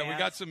Underdog like that. We fans.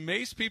 got some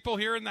Mace people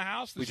here in the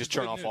house. We just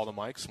turn off all the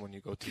mics when you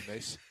go Team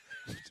Mace.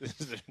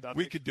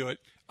 We could do it.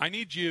 I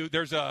need you.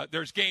 There's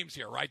games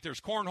here, right? There's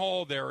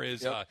cornhole. There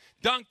is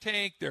dunk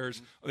tank. There.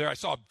 I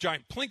saw a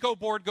giant Plinko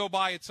board go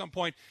by at some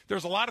point.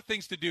 There's a lot of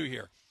things to do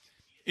here.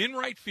 In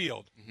right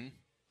field,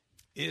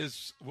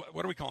 is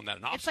what are we calling that?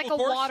 An obstacle It's like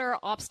a course? water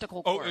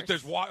obstacle course. Oh,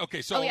 there's water.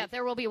 Okay, so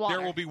there will be water.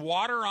 There will be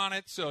water on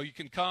it, so you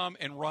can come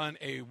and run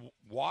a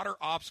water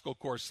obstacle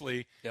course,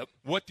 Slee. Yep.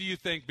 What do you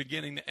think,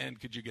 beginning to end,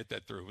 could you get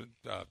that through?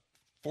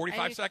 45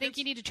 seconds? I think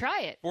you need to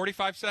try it.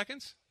 45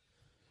 seconds?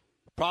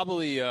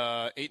 Probably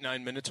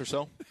 8-9 minutes or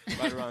so,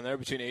 right around there,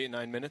 between 8 and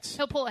 9 minutes.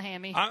 He'll pull a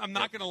hammy. I'm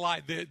not going to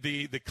lie.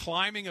 The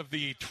climbing of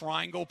the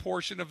triangle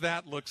portion of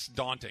that looks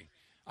daunting.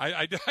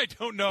 I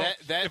don't know.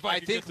 If I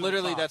think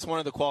literally that's one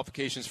of the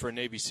qualifications for a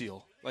Navy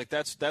SEAL. Like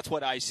that's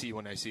what I see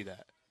when I see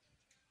that.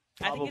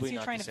 Probably I think it's you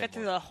trying to fit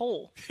through the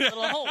hole,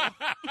 little hole.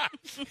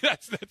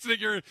 that's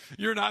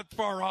you're not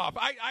far off.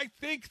 I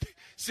think.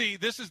 See,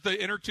 this is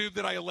the inner tube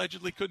that I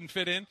allegedly couldn't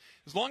fit in.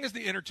 As long as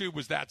the inner tube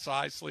was that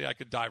size, Slee, I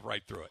could dive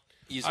right through it.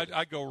 Easily.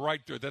 I'd go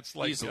right through it. That's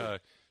like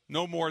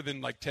no more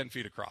than like 10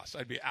 feet across.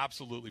 I'd be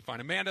absolutely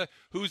fine. Amanda,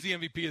 who's the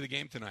MVP of the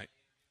game tonight?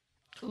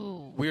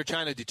 Ooh. We are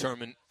trying to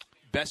determine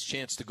best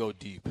chance to go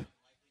deep.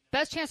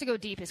 Best chance to go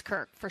deep is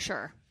Kirk, for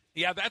sure.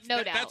 Yeah,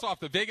 that's off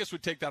the Vegas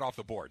would take that off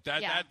the board.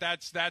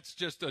 That's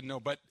just a no.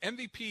 But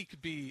MVP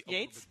could be a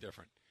little bit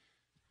different.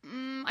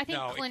 I think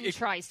Clinton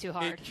tries too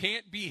hard. It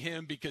can't be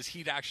him because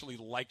he'd actually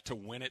like to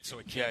win it, so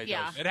it can't.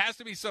 Yeah. It has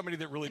to be somebody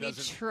that really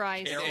doesn't care.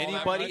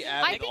 Anybody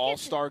at an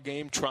all-star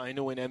game trying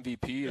to win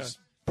MVP is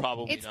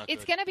probably not good.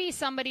 It's going to be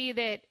somebody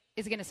that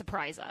is going to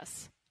surprise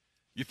us.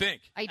 You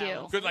think? I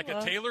do. Good, like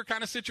a Taylor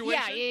kind of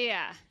situation?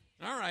 Yeah.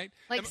 All right.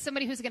 Like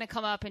somebody who's going to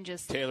come up and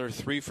just Taylor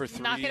 3 for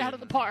 3. Knock it out of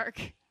the park.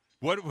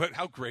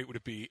 How great would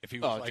it be if he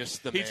was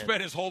he'd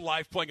spent his whole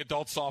life playing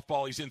adult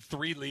softball. He's in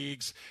 3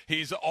 leagues.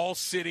 He's an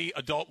all-city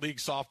adult league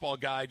softball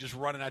guy, just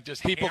running out,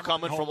 just people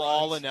coming from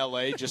all in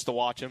L.A. just to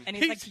watch him. And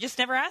he's like, you just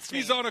never asked me.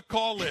 He's on a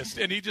call list,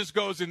 and he just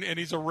goes and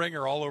he's a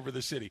ringer all over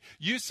the city.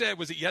 You said,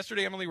 was it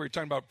yesterday, Emily, were you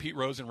talking about Pete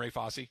Rose and Ray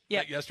Fosse?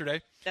 Yeah.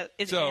 Yesterday?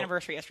 It's the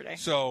anniversary yesterday.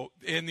 So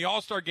in the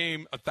All-Star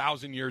game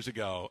 1,000 years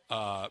ago,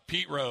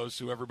 Pete Rose,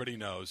 who everybody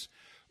knows,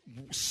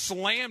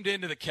 slammed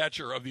into the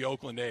catcher of the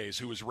Oakland A's,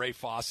 who was Ray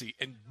Fosse,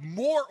 and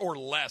more or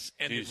less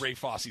ended Ray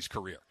Fosse's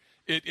career.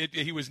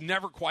 He was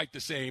never quite the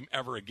same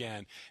ever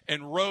again.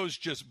 And Rose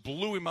just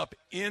blew him up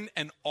in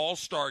an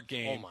all-star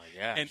game. Oh, my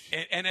gosh.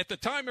 And at the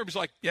time, everybody's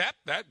like,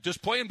 that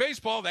just playing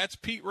baseball, that's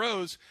Pete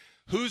Rose.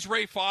 Who's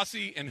Ray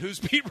Fosse and who's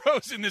Pete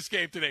Rose in this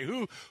game today?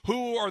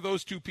 Who are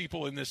those two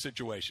people in this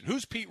situation?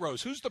 Who's Pete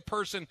Rose? Who's the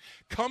person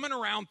coming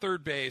around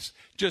third base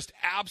just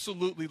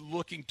absolutely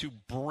looking to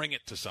bring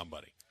it to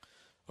somebody?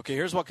 Okay,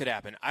 here's what could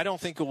happen. I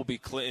don't think it will be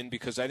Clinton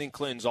because I think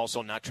Clinton's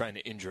also not trying to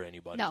injure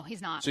anybody. No,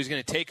 he's not. So he's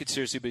going to take it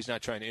seriously, but he's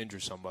not trying to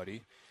injure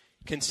somebody.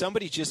 Can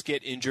somebody just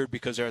get injured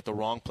because they're at the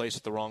wrong place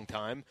at the wrong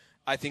time?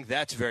 I think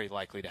that's very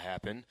likely to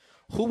happen.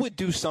 Who would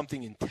do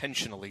something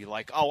intentionally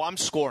like, I'm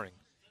scoring?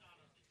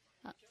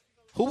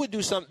 Who would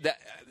do something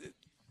that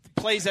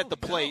plays at the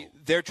plate,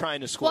 they're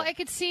trying to score? Well, I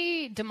could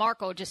see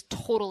DeMarco just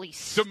totally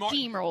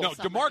steamroll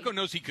somebody. DeMarco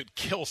knows he could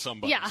kill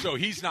somebody, so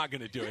he's not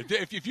going to do it.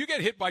 If you get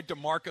hit by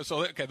DeMarco,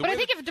 but I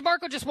think if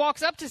DeMarco just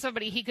walks up to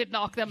somebody, he could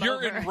knock them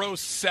over. You're in row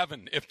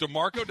 7. If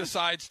DeMarco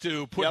decides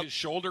to put his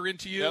shoulder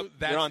into you,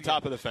 you're on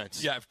top of the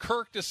fence. Yeah, if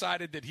Kirk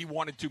decided that he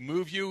wanted to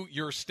move you,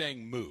 you're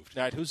staying moved.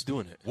 All right, who's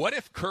doing it? What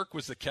if Kirk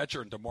was the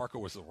catcher and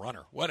DeMarco was the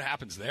runner? What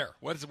happens there?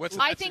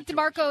 I think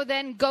DeMarco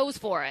then goes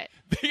for it.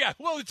 Yeah,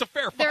 well, it's a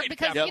fair fight.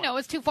 Because,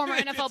 it's 2 former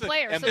NFL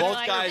players. And both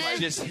guys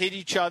just hit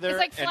each other. It's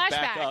like and flashbacks.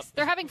 Back up.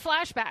 They're having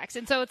flashbacks,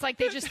 and so it's like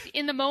they just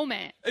in the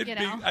moment.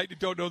 I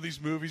don't know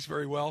these movies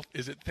very well.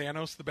 Is it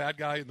Thanos, the bad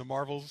guy in the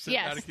Marvels?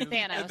 Yes,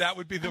 Thanos. And that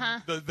would be the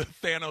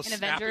Thanos in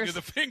snapping Avengers. of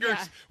the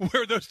fingers,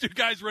 where those two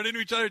guys run into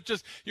each other.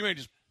 You may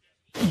just.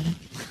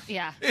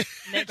 Yeah. And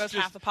there goes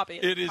half the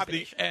population. It is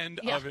the end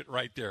of it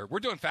right there. We're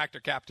doing Factor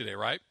Cap today,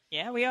 right?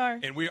 Yeah, we are.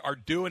 And we are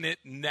doing it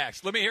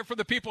next. Let me hear from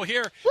the people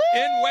here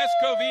in West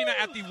Covina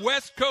at the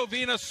West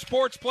Covina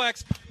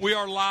Sportsplex. We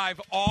are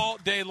live all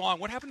day long.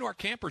 What happened to our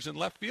campers in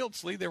left field,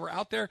 Slee? They were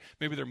out there.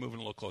 Maybe they're moving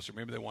a little closer.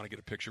 Maybe they want to get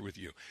a picture with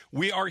you.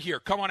 We are here.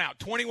 Come on out.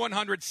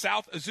 2100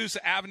 South Azusa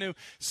Avenue,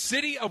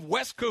 City of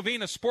West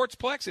Covina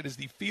Sportsplex. It is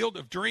the Field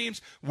of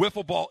Dreams.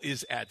 Wiffle ball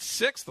is at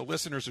 6. The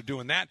listeners are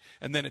doing that.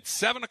 And then at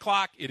 7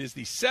 o'clock, it is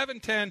the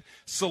 7:10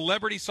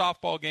 celebrity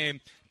softball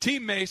game.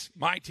 Team Mace,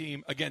 my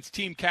team, against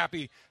Team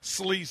Cappy,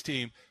 Slee's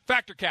team.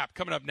 Factor Cap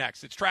coming up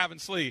next. It's Trav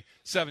and Slee,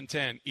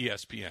 710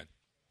 ESPN.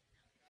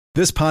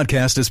 This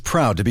podcast is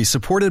proud to be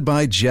supported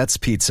by Jets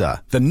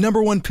Pizza, the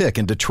 #1 pick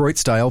in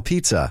Detroit-style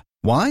pizza.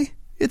 Why?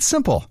 It's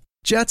simple.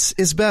 Jets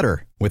is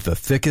better. With the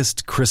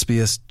thickest,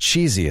 crispiest,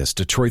 cheesiest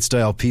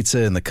Detroit-style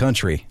pizza in the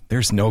country,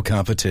 there's no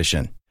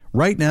competition.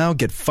 Right now,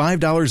 get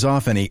 $5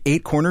 off any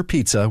 8-corner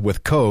pizza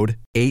with code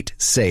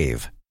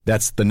 8SAVE.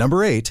 That's the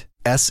number 8,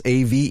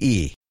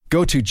 SAVE.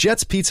 Go to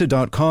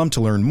jetspizza.com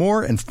to learn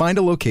more and find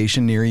a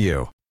location near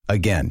you.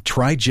 Again,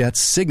 try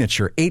Jet's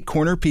signature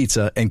 8-corner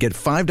pizza and get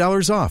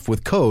 $5 off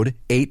with code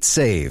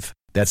 8SAVE.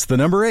 That's the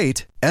number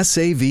 8,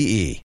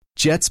 SAVE.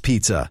 Jet's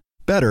Pizza.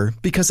 Better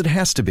because it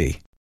has to be.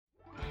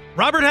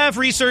 Robert Half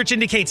research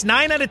indicates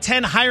 9 out of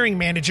 10 hiring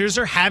managers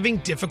are having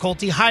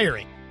difficulty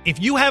hiring. If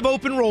you have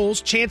open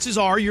roles, chances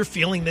are you're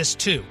feeling this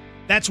too.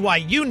 That's why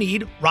you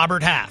need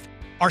Robert Half.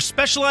 Our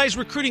specialized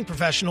recruiting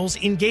professionals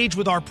engage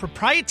with our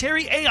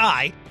proprietary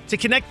AI to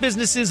connect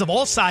businesses of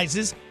all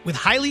sizes with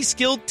highly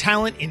skilled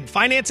talent in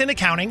finance and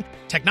accounting,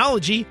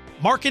 technology,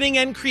 marketing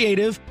and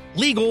creative,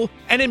 legal,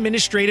 and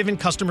administrative and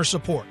customer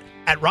support.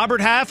 At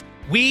Robert Half,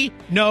 we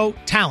know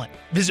talent.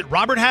 Visit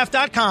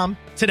roberthalf.com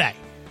today.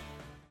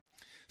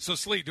 So,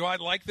 Slee, do I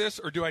like this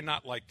or do I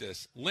not like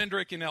this?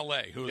 Lindrick in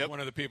L.A., who was one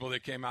of the people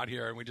that came out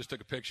here, and we just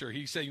took a picture,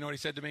 he said, you know what he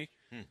said to me?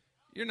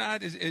 You're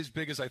not as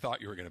big as I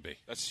thought you were going to be.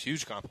 That's a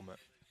huge compliment.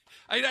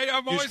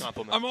 I'm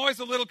always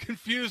a little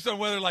confused on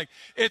whether, like,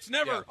 it's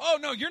never, oh,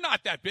 no, you're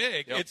not that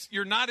big. It's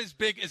you're not as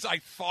big as I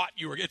thought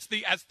you were. It's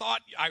the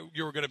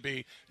you were going to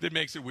be that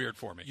makes it weird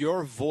for me.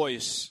 Your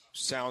voice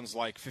sounds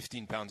like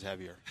 15 pounds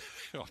heavier.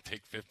 I'll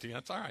take 15.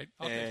 That's all right.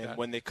 I'll and take that.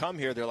 When they come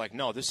here, they're like,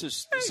 no, this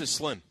is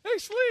slim. Hey,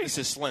 Slee. This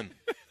is slim.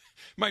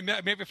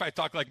 Maybe if I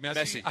talk like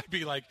Messi,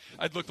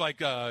 I'd look like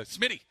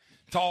Smitty.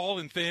 Tall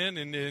and thin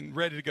and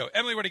ready to go.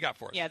 Emily, what do you got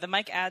for us? Yeah, the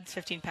mic adds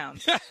 15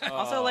 pounds.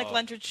 Also, like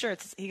Lentrid's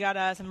shirts, he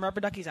got some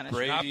rubber duckies on his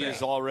shirt. Brady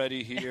is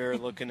already here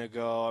looking to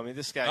go. I mean,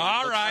 this guy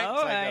looks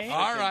like a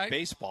freaking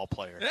baseball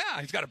player.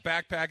 Yeah, he's got a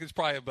backpack. It's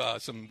probably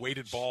some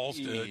weighted balls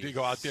to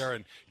go out there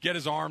and get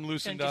his arm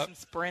loosened up. Some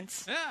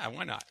sprints. Yeah,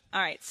 why not?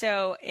 All right,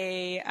 so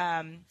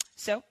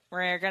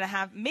we're going to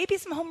have maybe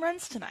some home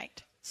runs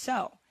tonight.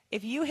 So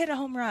if you hit a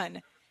home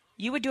run,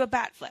 you would do a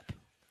bat flip.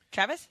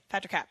 Travis,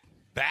 Pat or Cap?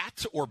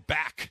 Bat or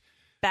back?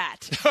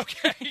 Bat.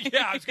 Okay,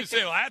 yeah, I was going to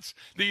say, well, that's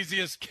the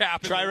easiest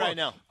cap. Try right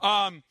now.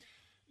 Oh,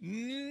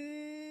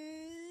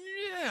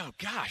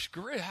 gosh,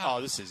 great.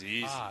 Oh, this is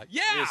easy.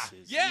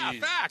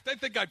 Easy. Fact. I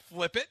think I'd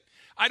flip it.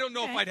 I don't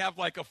know if I'd have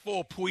like a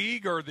full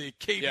Puig or the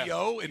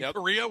KBO in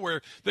Korea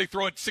where they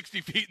throw it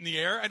 60 feet in the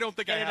air. I don't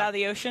think I'd have out of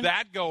the ocean.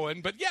 That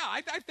going. But, yeah,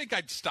 I think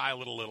I'd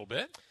style it a little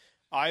bit.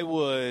 I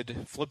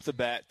would flip the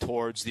bat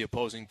towards the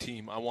opposing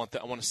team. I want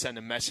to send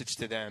a message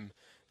to them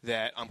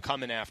that I'm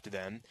coming after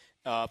them.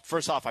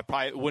 First off, I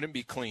probably wouldn't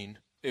be clean.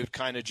 It would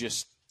kind of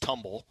just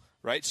tumble,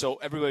 right? So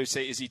everybody would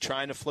say, is he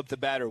trying to flip the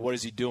bat or what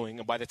is he doing?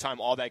 And by the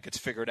time all that gets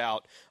figured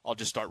out, I'll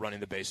just start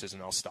running the bases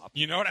and I'll stop.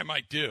 You know what I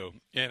might do?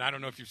 And I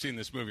don't know if you've seen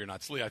this movie or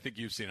not. Slee, I think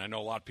you've seen it. I know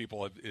a lot of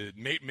people have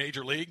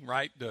Major League,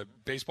 right? The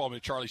baseball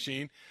with Charlie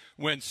Sheen.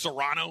 When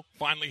Serrano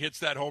finally hits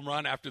that home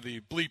run after the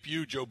bleep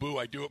you, Joe Boo,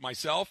 I do it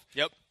myself.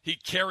 Yep. He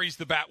carries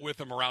the bat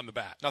with him around the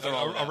bat. Nothing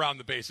wrong with that. Around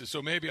the bases.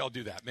 So maybe I'll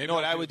do that. Maybe you know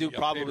what I would do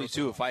probably,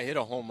 too? If I hit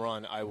a home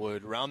run, I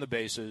would round the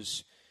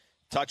bases,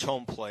 touch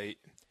home plate,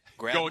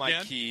 grab my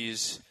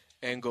keys,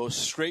 and go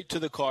straight to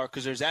the car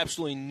because there's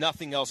absolutely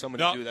nothing else I'm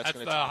going to do that's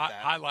going to top that.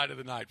 That's the highlight of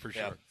the night for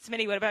sure.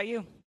 Smitty, what about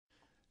you?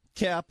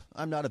 Cap,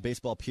 I'm not a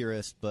baseball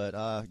purist, but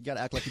you got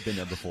to act like you've been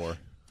there before.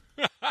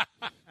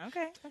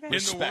 Okay. In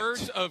the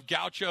words of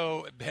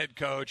Gaucho head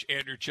coach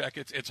Andrew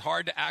Checketts, it's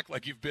hard to act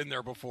like you've been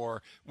there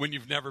before when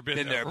you've never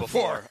been there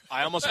before.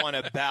 I almost want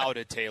to bow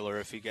to Taylor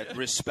if he gets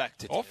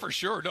respect. Oh, for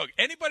sure. No,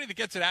 anybody that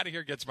gets it out of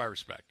here gets my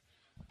respect.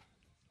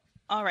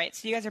 All right,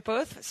 so you guys are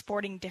both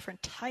sporting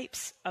different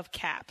types of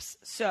caps.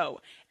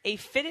 So a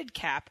fitted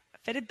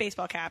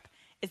baseball cap,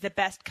 is the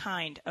best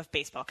kind of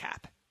baseball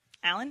cap.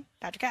 Alan,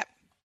 Patrick Cap.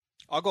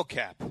 I'll go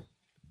cap.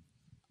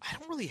 I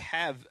don't really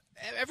have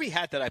 – every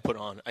hat that I put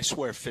on, I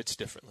swear, fits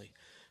differently.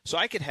 So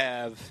I could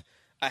have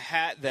a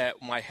hat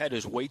that my head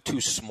is way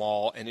too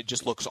small and it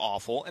just looks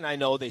awful. And I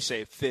know they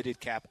say fitted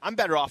cap. I'm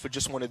better off with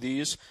just one of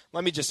these.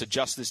 Let me just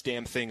adjust this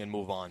damn thing and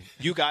move on.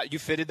 You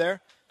fitted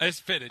there? It's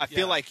fitted. I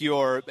feel like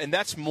and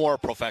that's more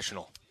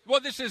professional.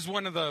 Well, this is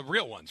one of the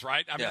real ones,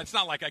 right? I mean, it's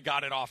not like I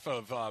got it off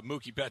of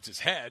Mookie Betts'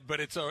 head, but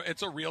it's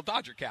a real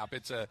Dodger cap.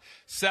 It's a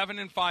 7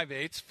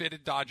 5/8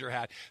 fitted Dodger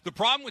hat. The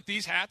problem with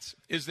these hats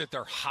is that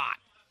they're hot.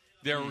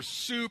 They're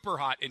super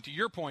hot. And to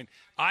your point,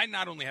 I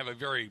not only have a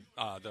very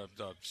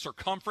the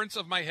circumference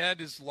of my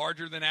head is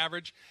larger than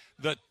average,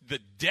 the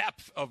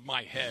depth of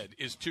my head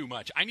is too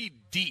much. I need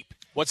deep.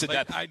 What's the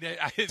depth?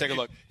 Take a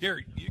look. Here,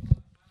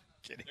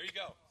 there you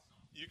go.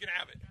 You can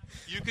have it.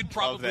 You could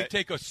probably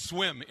take a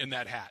swim in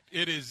that hat.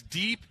 It is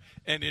deep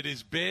and it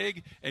is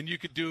big, and you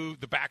could do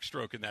the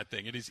backstroke in that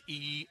thing. It is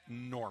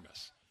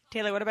enormous.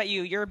 Taylor, what about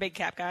you? You're a big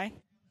cap guy.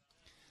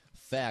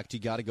 Fact, you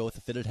got to go with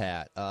the fitted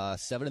hat.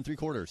 7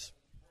 3/4.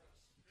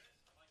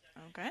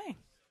 Okay.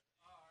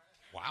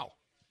 Wow.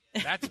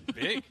 That's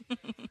big.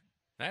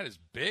 That is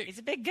big. He's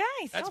a big guy.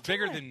 That's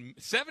bigger than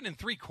 7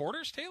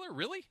 3/4, Taylor?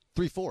 Really?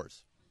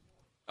 3/4.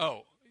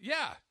 Oh,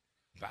 yeah.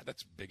 God,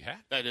 that's a big hat.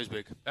 That is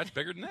big. That's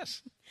bigger than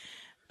this.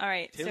 All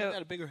right. Taylor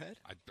got a bigger head?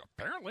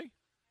 Apparently.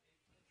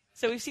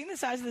 So we've seen the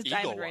size of this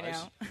diamond right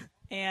now.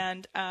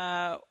 And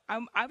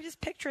I'm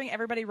just picturing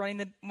everybody running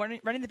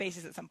the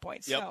bases at some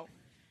point. Yep. So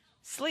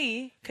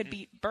Slee could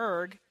beat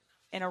Berg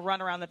in a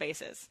run around the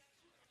bases.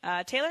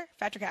 Taylor,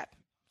 Fat or Cap?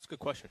 That's a good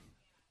question.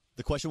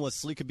 The question was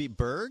Slee could beat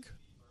Berg?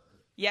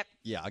 Yep.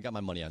 Yeah, I got my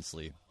money on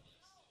Slee.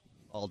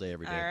 All day,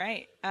 every day. All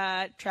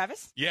right.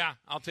 Travis? Yeah,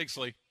 I'll take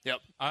Slee. Yep.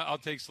 I'll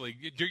take Slee.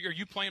 Are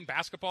you playing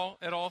basketball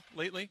at all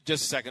lately?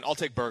 Just a second. I'll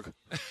take Berg.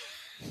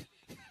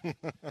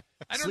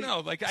 I don't know.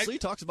 Like Slee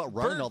talks about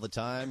running all the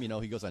time. You know,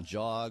 he goes on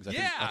jogs. I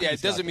think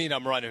it doesn't mean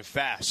I'm running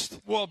fast.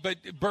 Well, but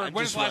Bird,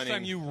 when's the last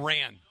time you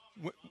ran?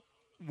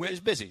 He's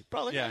busy.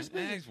 Probably. Yeah,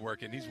 he's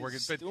working. He's working.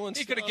 But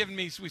he could have given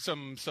me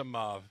some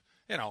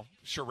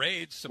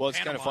charades. Some it's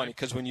kind of funny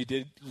because when you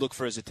did look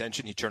for his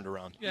attention, he turned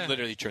around. Yeah.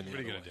 Literally turned the other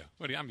way. What are you going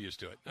to do? I'm used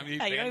to it. I mean, you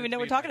don't even know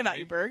we're talking about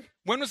you, Berg.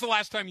 When was the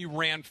last time you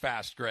ran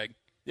fast, Greg?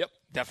 Yep,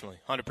 definitely.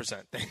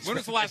 100%. Thanks. When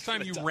was the last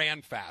time you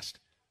ran fast?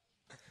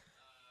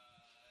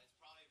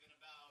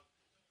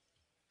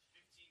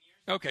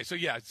 Okay, so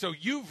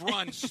you've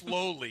run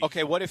slowly.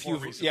 Okay, what if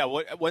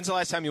when's the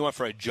last time you went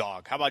for a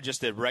jog? How about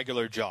just a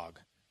regular jog?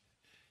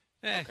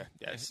 Okay,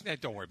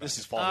 don't worry about this. This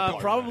is falling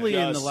apart. Probably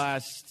in the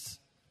last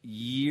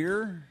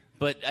year,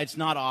 but it's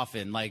not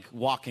often. Like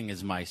walking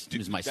is my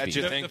speed.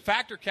 The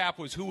factor cap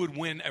was who would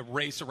win a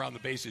race around the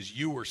bases,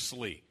 you or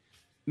Slee?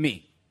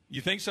 Me.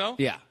 You think so?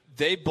 Yeah.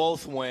 They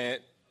both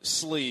went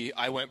Slee.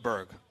 I went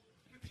Berg.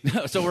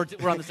 So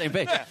we're on the same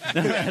page.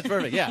 That's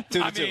perfect. Yeah.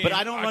 But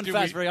I don't run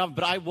fast very often.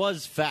 But I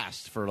was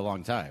fast for a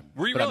long time.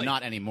 Were you but really? I'm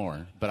not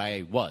anymore. But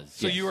I was.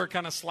 So you were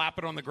kind of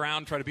slapping on the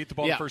ground, try to beat the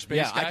ball to first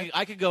base guy?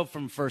 I could go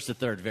from first to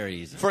third very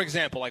easily. For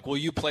example, will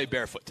you play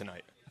barefoot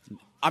tonight?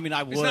 I mean,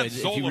 I would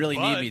if you really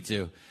need me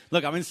to.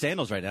 Look, I'm in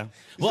sandals right now.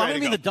 Well, I'm going to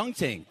be in the dunk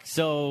tank,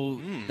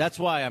 so that's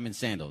why I'm in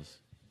sandals.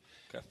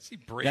 See,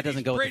 Brady's, that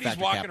doesn't go with Brady's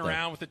the walking cap,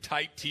 around with a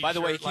tight T-shirt. By the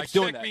way, he keeps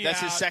doing that.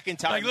 That's his second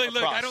time. Look,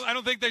 I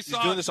don't think they saw.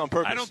 He's doing this on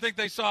purpose. I don't think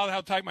they saw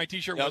how tight my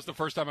T-shirt was the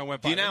first time I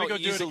went by. You know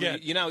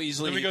how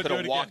easily he could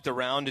have walked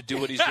around to do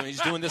what he's doing.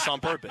 He's doing this on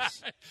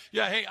purpose.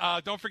 Yeah. Hey,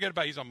 don't forget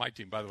about he's on my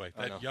team. By the way,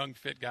 that young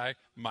fit guy,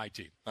 my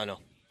team. I know.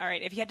 All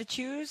right. If you had to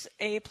choose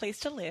a place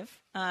to live,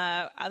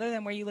 other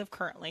than where you live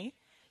currently,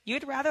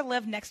 you'd rather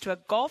live next to a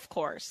golf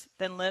course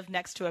than live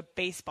next to a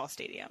baseball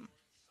stadium.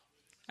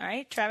 All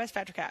right, Travis,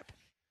 Patrick Cap.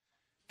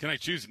 Can I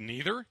choose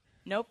neither?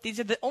 Nope. These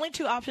are the only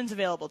two options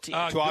available to you.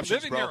 Two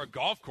options, living near a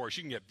golf course,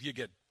 you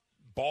get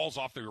balls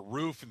off your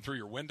roof and through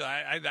your window.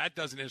 That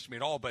doesn't interest me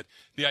at all. But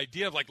the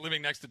idea of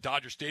living next to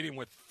Dodger Stadium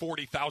with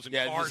 40,000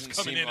 cars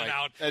coming in and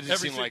out,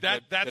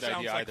 that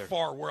sounds like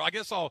far worse. I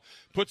guess I'll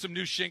put some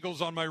new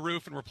shingles on my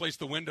roof and replace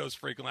the windows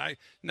frequently.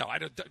 I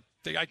don't.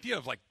 The idea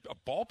of a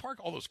ballpark,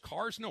 all those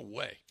cars, no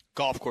way.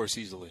 Golf course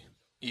easily.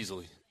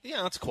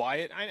 Yeah, it's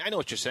quiet. I know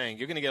what you're saying.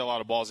 You're going to get a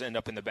lot of balls that end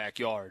up in the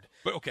backyard.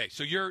 But okay,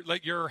 so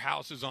your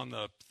house is on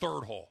the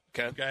third hole.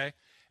 Okay,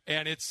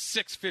 and it's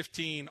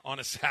 6:15 on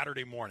a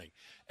Saturday morning,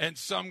 and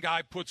some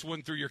guy puts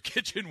one through your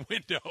kitchen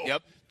window.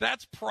 Yep,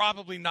 that's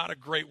probably not a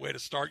great way to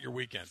start your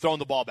weekend. Throwing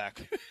the ball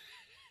back.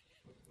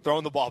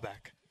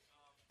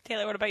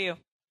 Taylor, what about you?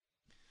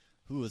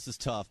 Ooh, this is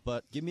tough,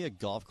 but give me a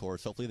golf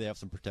course. Hopefully they have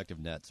some protective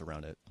nets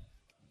around it.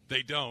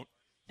 They don't.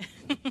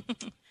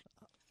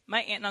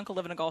 My aunt and uncle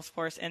live in a golf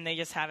course, and they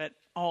just have it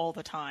all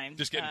the time.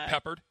 Just getting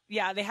peppered?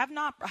 Yeah, they have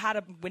not had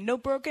a window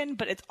broken,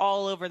 but it's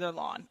all over their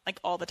lawn,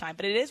 all the time.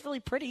 But it is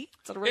really pretty.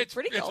 It's a really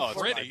pretty golf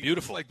course. It's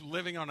beautiful. It's like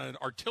living on an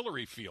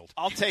artillery field.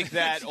 I'll take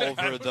that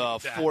over the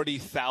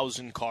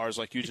 40,000 cars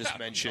like you just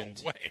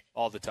mentioned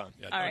all the time.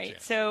 Yeah, all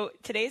right, so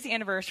today's the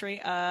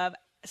anniversary of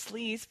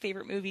Slee's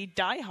favorite movie,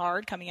 Die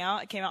Hard, coming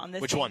out. It came out on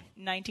this Which one?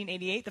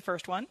 1988, the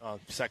first one.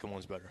 The second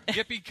one's better.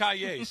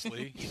 Yippee-ki-yay,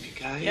 Slee.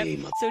 Yippee-ki-yay.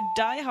 Yep. So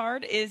Die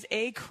Hard is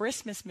a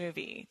Christmas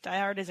movie. Die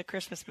Hard is a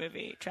Christmas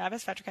movie.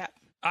 Travis, Patrick Cap.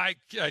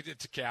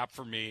 It's a cap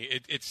for me.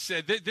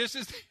 This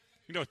is,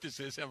 you know what this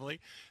is, Emily?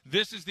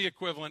 This is the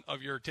equivalent of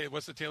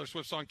what's the Taylor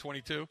Swift song,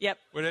 22? Yep.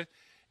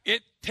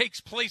 It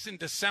takes place in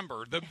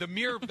December.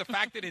 The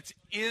fact that it's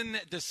in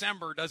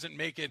December doesn't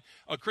make it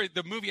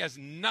the movie has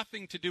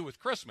nothing to do with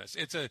Christmas.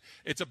 It's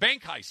a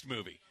bank heist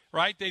movie,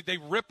 right? They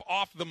rip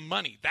off the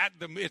money.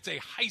 It's a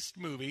heist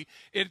movie.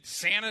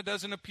 Santa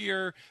doesn't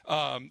appear.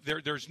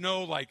 There's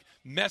no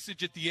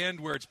message at the end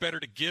where it's better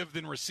to give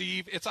than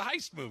receive. It's a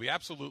heist movie.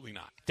 Absolutely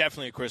not.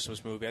 Definitely a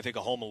Christmas movie. I think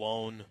of Home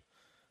Alone.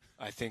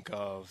 I think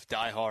of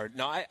Die Hard.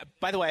 No,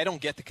 by the way, I don't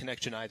get the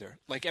connection either.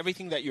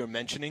 Everything that you're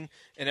mentioning,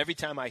 and every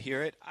time I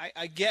hear it,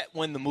 I get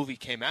when the movie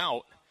came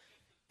out.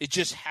 It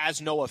just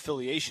has no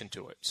affiliation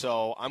to it.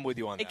 So I'm with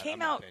you on that. It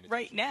came out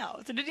right now.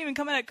 So it didn't even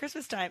come out at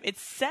Christmas time.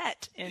 It's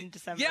set in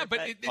December. Yeah,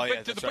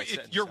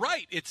 you're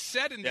right. It's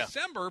set in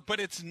December, but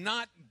it's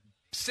not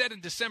set in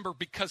December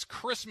because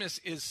Christmas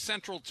is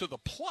central to the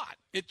plot.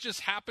 It just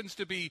happens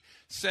to be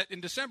set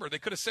in December. They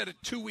could have set it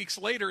 2 weeks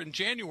later in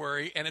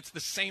January, and it's the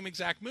same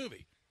exact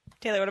movie.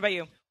 Taylor, what about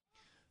you?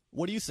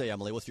 What do you say,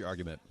 Emily? What's your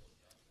argument?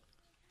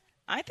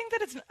 I think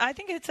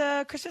it's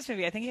a Christmas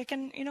movie. I think it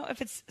can,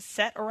 if it's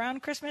set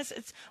around Christmas,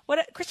 it's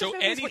Christmas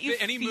movie is what you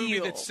any feel. movie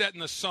that's set in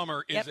the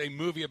summer is a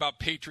movie about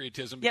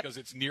patriotism because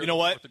it's near the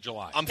 4th of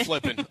July. I'm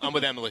flipping. I'm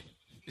with Emily.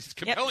 It's a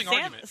compelling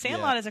argument.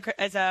 Sandlot is a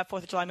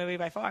 4th of July movie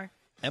by far.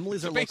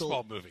 Emily's a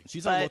baseball movie.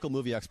 She's a local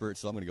movie expert,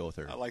 so I'm going to go with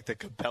her. I like the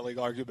compelling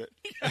argument.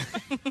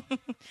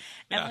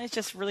 Emily's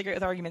just really great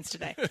with arguments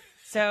today.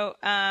 So,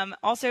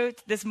 also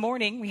this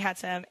morning we had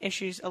some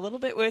issues a little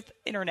bit with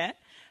internet.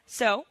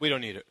 So we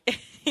don't need it.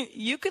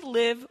 You could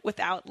live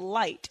without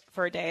light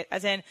for a day,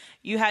 as in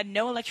you had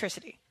no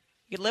electricity.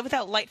 You could live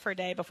without light for a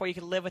day before you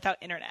could live without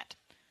internet.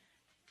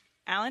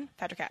 Alan,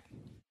 Patrick Cap.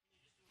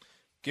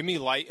 Give me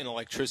light and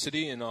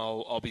electricity, and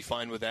I'll be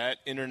fine with that.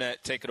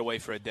 Internet, take it away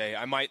for a day.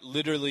 I might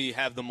literally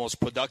have the most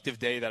productive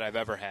day that I've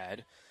ever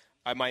had.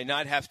 I might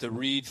not have to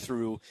read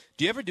through.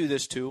 Do you ever do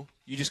this, too?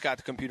 You just got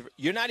the computer.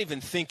 You're not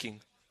even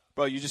thinking.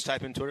 Bro, you just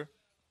type in Twitter.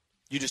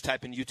 You just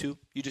type in YouTube.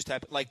 You just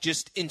type, like,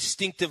 just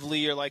instinctively,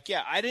 you're like,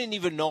 yeah, I didn't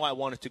even know I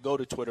wanted to go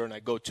to Twitter, and I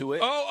go to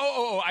it.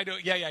 I do.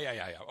 Yeah.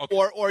 Okay.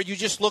 Or you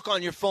just look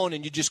on your phone,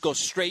 and you just go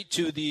straight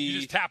to the you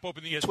just tap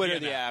open the ESPN Twitter,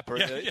 the app, or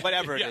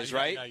whatever it is,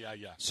 right?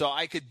 Yeah. So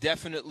I could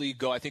definitely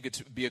go. I think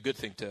it'd be a good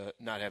thing to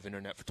not have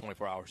internet for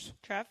 24 hours.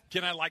 Trev?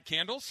 Can I light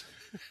candles?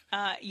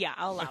 Yeah,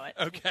 I'll allow it.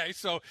 Okay,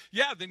 so,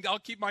 yeah, then I'll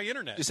keep my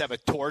internet. Just have a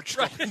torch.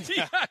 Right.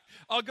 Yeah.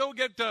 I'll go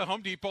get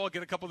Home Depot. I'll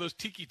get a couple of those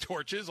tiki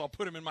torches. I'll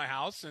put them in my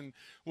house, and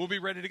we'll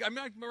be ready to go. I mean,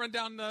 I run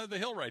down the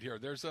hill right here.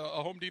 There's a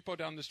Home Depot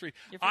down the street.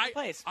 Your favorite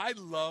place. I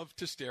love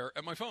to stare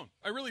at my phone.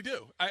 I really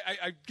do.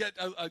 I'm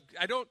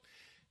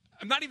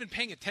not even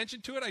paying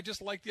attention to it. I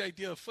just like the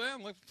idea of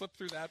flip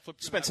through that.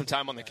 Spend some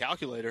time on the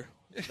calculator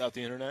without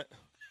the internet.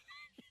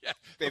 Yeah,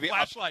 maybe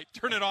flashlight.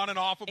 Turn it on and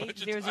off a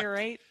bunch of times.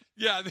 8008.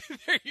 Yeah,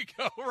 there you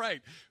go.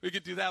 Right, we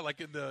could do that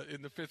like in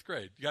the fifth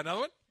grade. You got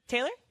another one?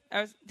 Taylor?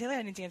 Taylor,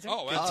 I didn't answer.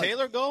 Oh, did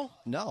Taylor go?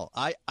 No,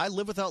 I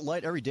live without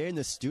light every day in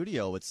this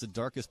studio. It's the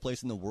darkest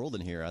place in the world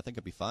in here. I think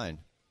I'd be fine.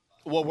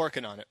 We're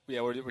working on it.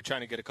 Yeah, we're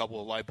trying to get a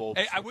couple of light bulbs.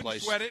 Hey, I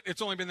wouldn't sweat it.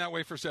 It's only been that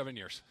way for 7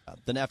 years.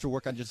 Then after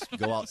work, I just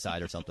go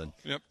outside or something.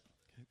 Yep.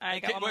 I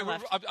got one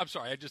left. I'm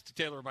sorry.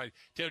 Taylor reminded.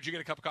 Taylor, did you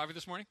get a cup of coffee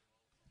this morning?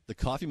 The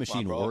coffee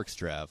machine works,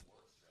 Trav.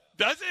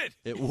 Does it?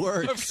 It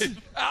works. Okay.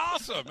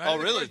 Awesome. Oh,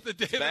 really? I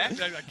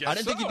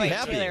didn't think you'd be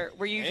happy. Taylor,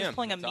 were you just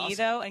pulling a me,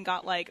 though, and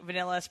got, like,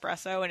 vanilla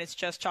espresso and it's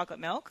just chocolate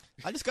milk?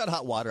 I just got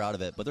hot water out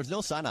of it, but there's no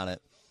sign on it.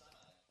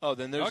 Oh,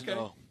 then there's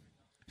no.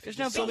 There's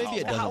no so maybe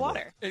it doesn't hot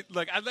water.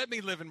 Look, let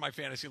me live in my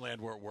fantasy land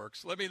where it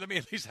works. Let me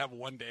at least have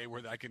one day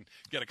where I can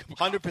get a cup of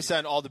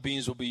 100% all the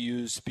beans will be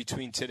used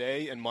between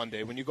today and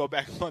Monday. When you go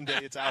back Monday,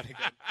 it's out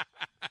again.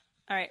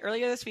 All right,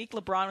 earlier this week,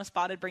 LeBron was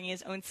spotted bringing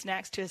his own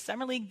snacks to a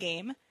Summer League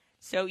game.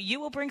 So you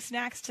will bring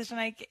snacks to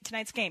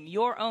tonight's game,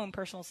 your own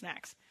personal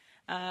snacks.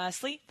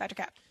 Sleet, Patrick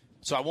Cap.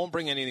 So I won't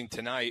bring anything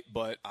tonight,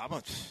 but I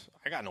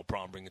got no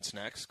problem bringing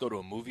snacks. Go to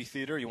a movie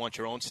theater. You want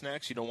your own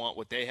snacks. You don't want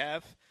what they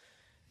have.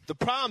 The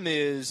problem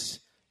is,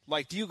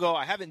 like,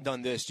 I haven't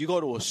done this. Do you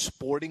go to a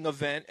sporting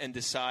event and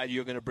decide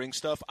you're going to bring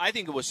stuff? I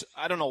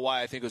don't know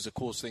why I think it was the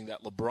coolest thing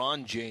that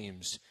LeBron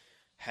James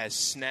has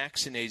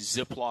snacks in a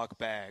Ziploc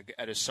bag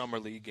at a Summer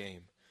League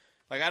game.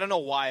 Like, I don't know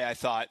why I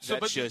thought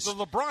that's just the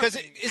LeBron because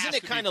isn't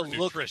it kind of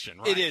nutrition?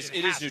 Right? It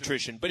is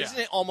nutrition, but isn't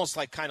it almost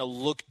like kind of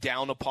looked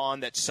down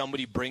upon that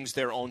somebody brings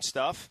their own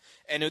stuff?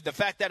 And the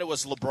fact that it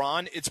was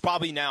LeBron, it's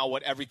probably now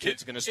what every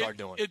kid's going to start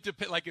doing. It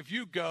depends. Like if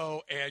you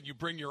go and you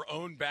bring your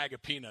own bag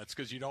of peanuts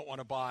because you don't want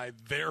to buy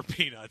their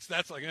peanuts,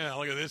 that's like,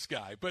 look at this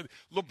guy. But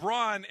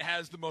LeBron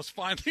has the most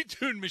finely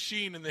tuned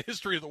machine in the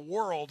history of the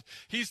world.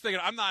 He's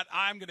thinking, I'm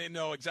going to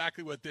know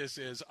exactly what this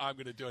is. I'm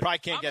going to do it. Probably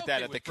can't get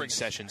that at the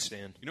concession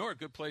stand. You know, a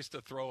good place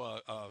to throw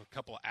a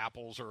couple of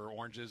apples or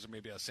oranges or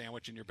maybe a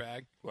sandwich in your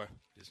bag? Where?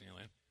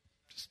 Disneyland.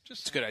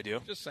 It's a good idea.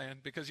 Just saying,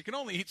 because you can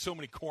only eat so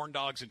many corn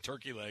dogs and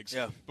turkey legs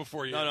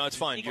before you. No, it's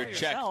fine. Your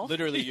check,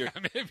 literally,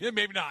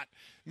 maybe not.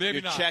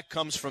 Your check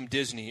comes from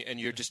Disney, and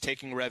you're just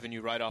taking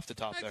revenue right off the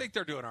top. I think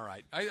they're doing all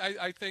right.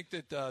 I think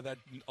that that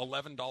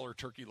 $11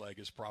 turkey leg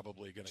is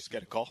probably going to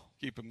get a call.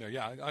 Keep them there.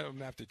 Yeah, I'm going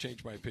to have to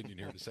change my opinion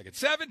here in a second.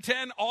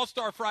 7:10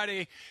 All-Star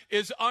Friday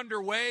is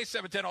underway.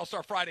 7:10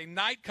 All-Star Friday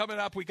night coming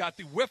up. We got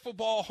the Wiffle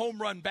Ball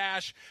Home Run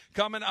Bash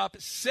coming up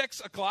 6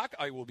 o'clock.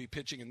 I will be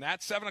pitching in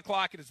that. 7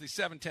 o'clock, it is the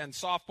 7:10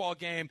 softball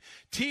game.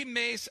 Team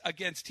Mace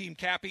against Team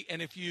Cappy.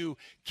 And if you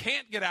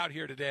can't get out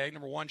here today,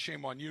 number one,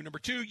 shame on you. Number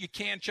two, you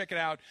can check it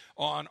out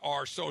on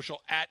our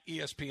social at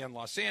ESPN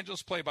Los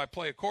Angeles.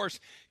 Play-by-play, of course.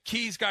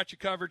 Keys got you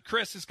covered.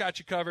 Chris has got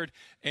you covered.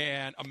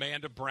 And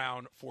Amanda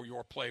Brown for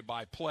your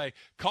play-by-play.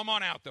 Come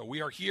on out, though.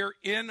 We are here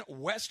in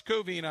West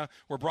Covina.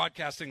 We're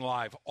broadcasting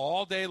live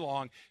all day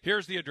long.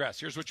 Here's the address.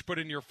 Here's what you put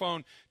in your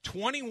phone.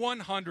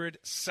 2100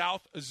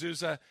 South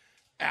Azusa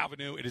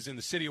Avenue. It is in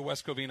the city of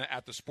West Covina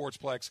at the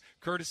Sportsplex,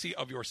 courtesy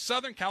of your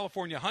Southern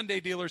California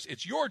Hyundai dealers.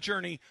 It's your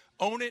journey.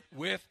 Own it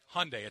with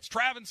Hyundai. It's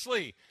Travis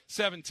Lee,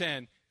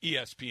 710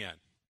 ESPN.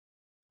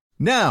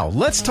 Now,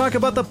 let's talk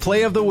about the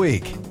play of the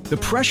week. The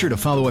pressure to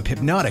follow up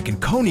Hypnotic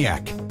and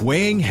Cognac,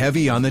 weighing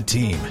heavy on the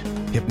team.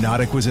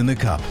 Hypnotic was in the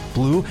cup,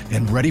 blue,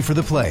 and ready for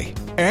the play.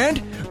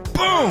 And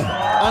boom!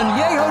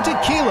 Añejo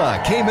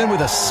Tequila came in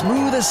with a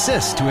smooth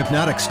assist to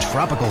Hypnotic's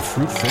tropical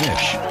fruit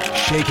finish.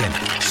 Shaken,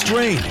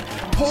 strained,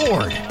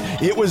 poured.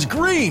 It was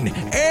green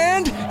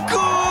and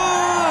good!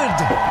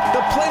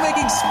 The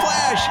playmaking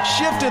splash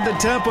shifted the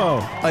tempo.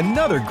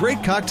 Another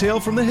great cocktail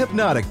from the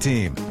Hypnotic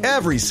team.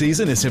 Every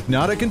season is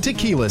Hypnotic and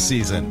Tequila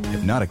season.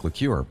 Hypnotic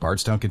Liqueur,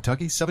 Bardstown,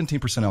 Kentucky,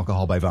 17%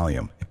 alcohol by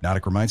volume.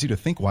 Hypnotic reminds you to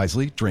think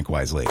wisely, drink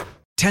wisely.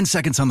 10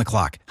 seconds on the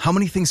clock. How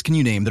many things can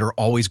you name that are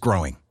always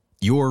growing?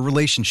 Your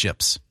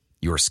relationships,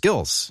 your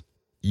skills,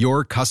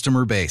 your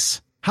customer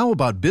base. How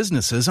about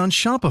businesses on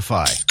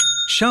Shopify?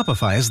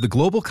 Shopify is the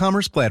global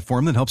commerce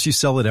platform that helps you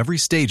sell at every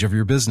stage of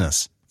your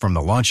business. From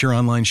the launch your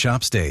online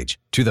shop stage,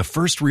 to the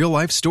first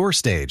real-life store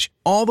stage,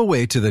 all the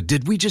way to the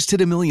did we just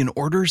hit a million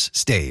orders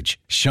stage,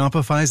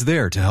 Shopify's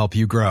there to help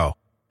you grow.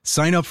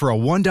 Sign up for a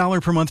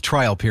 $1 per month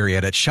trial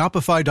period at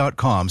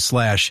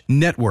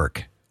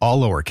shopify.com/network,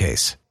 all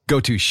lowercase. Go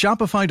to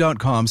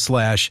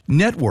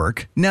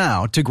shopify.com/network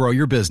now to grow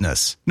your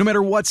business, no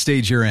matter what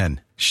stage you're in.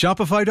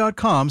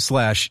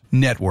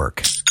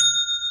 Shopify.com/network.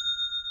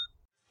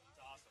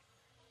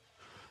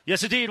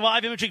 Yes, indeed.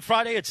 Live Imaging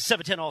Friday. It's a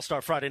 7:10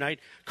 All-Star Friday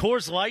night.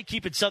 Coors Light,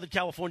 keeping Southern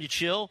California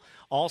chill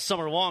all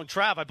summer long.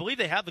 Trav, I believe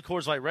they have the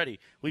Coors Light ready.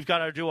 We've got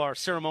to do our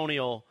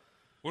ceremonial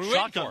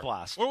shotgun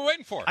blast. What are we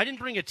waiting for? I didn't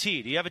bring a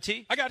tea. Do you have a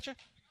tea? I got you.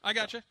 I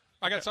got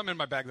something in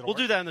my bag that'll We'll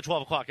do that in the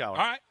 12 o'clock hour.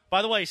 All right.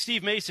 By the way,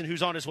 Steve Mason,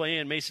 who's on his way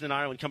in, Mason in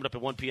Ireland, coming up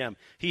at 1 p.m.,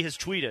 he has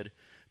tweeted,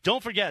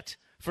 don't forget,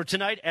 for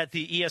tonight at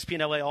the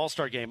ESPN LA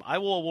All-Star Game, I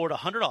will award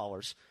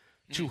 $100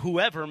 to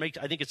whoever, I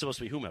think it's supposed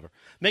to be whomever,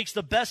 makes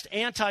the best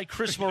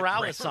anti-Chris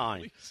Morales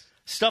sign.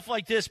 Stuff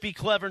like this, be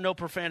clever, no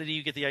profanity,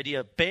 you get the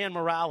idea. Ban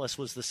Morales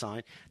was the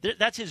sign.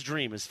 That's his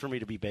dream, is for me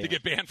to be banned. To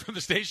get banned from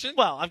the station?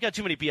 Well, I've got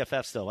too many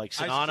BFFs, though, like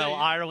Sonano,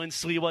 Ireland,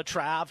 Sliwa,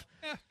 Trav.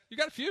 Yeah, you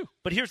got a few.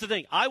 But here's the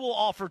thing. I will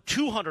offer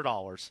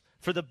 $200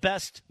 for the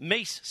best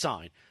Mace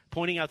sign,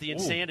 pointing out the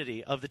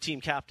insanity of the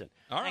team captain.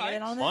 All right.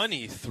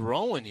 Money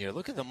throwing here.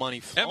 Look at the money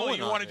flowing. Emily,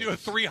 you want to do a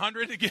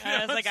 300 again?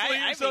 I was like,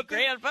 I'd be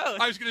great on both.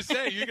 I was going to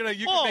say, you can make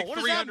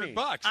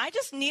 $300. I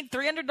just need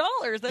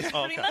 $300. That's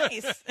pretty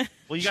nice.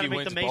 Well, you got to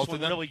make the Mace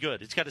one really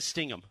good. It's got to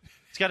sting him.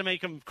 It's got to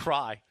make him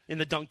cry in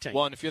the dunk tank.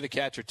 Well, and if you're the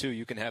catcher, too,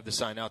 you can have the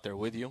sign out there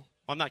with you.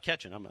 I'm not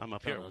catching. I'm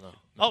up here. No.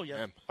 Oh,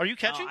 yeah. Are you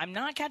catching? I'm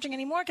not catching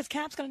anymore because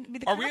Cap's going to be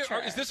the catcher.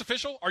 Is this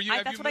official?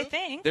 That's what I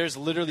think. There's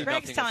literally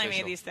Greg's nothing telling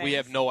official. me these things. We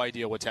have no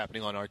idea what's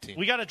happening on our team.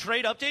 We got a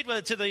trade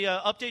update to the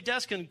update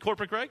desk in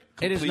corporate Greg?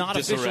 It is not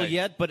official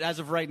yet, but as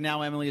of right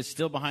now, Emily is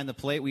still behind the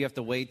plate. We have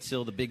to wait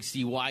till the big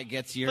CY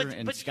gets here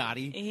and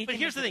Scotty. But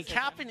here's the thing.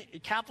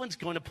 Kaplan's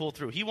going to pull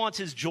through. He wants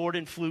his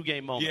Jordan flu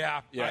game moment.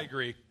 Yeah. I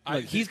agree.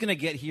 Look, he's going to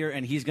get here,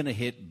 and he's going to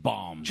hit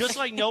bombs. Just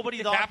like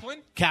nobody thought.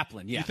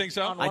 Kaplan, yeah. You think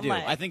so? I do.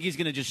 I think he's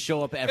going to just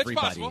show up everybody.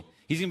 It's possible.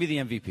 He's going to be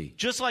the MVP.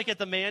 Just like at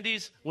the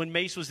Mandy's when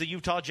Mace was the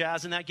Utah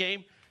Jazz in that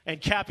game,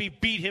 and Cappy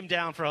beat him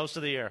down for Host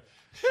of the Year.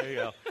 There you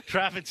go.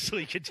 Travis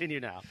Slee, continue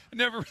now. I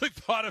never really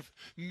thought of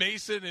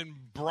Mason and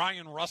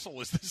Brian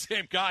Russell as the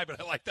same guy, but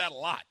I like that a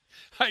lot.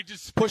 I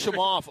just push him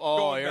off.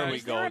 Oh, here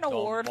we go. An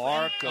award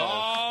Marco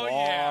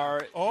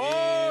Farr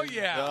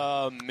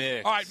the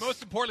mix. All right,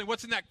 most importantly,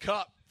 what's in that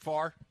cup,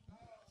 Farr?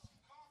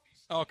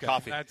 Okay,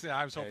 coffee.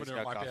 I was hoping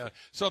there might be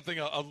something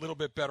a little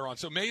bit better on.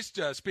 So Mace,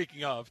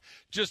 speaking of,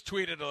 just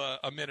tweeted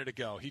a minute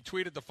ago. He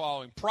tweeted the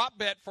following: prop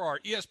bet for our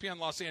ESPN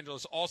Los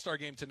Angeles All-Star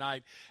Game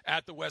tonight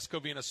at the West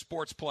Covina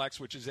Sportsplex,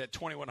 which is at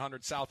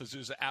 2100 South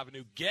Azusa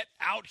Avenue. Get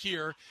out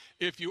here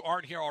if you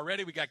aren't here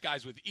already. We got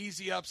guys with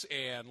easy ups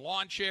and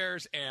lawn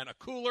chairs and a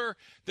cooler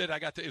that I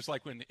got to. It was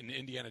like when in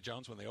Indiana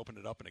Jones when they opened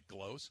it up and it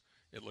glows.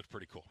 It looked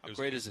pretty cool. How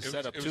great is the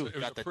setup, too?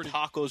 Got the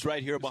tacos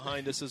right here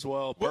behind us as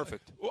well.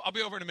 Perfect. Well, I'll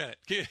be over in a minute.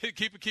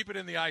 Keep it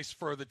in the ice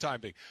for the time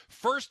being.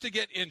 First to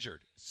get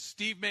injured,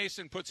 Steve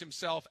Mason puts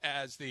himself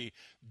as the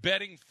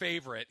betting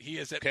favorite. He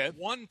is at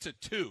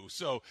 1-2,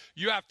 so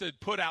you have to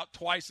put out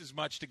twice as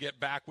much to get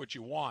back what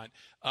you want.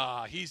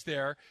 He's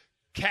there.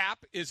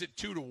 Cap is at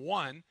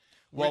 2-1.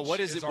 Well, what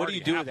is it? What do you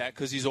do with that?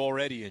 Because he's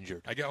already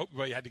injured.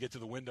 Well, you had to get to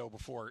the window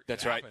before.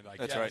 That's it right. happened,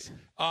 That's right.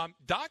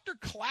 Dr.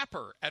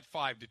 Clapper at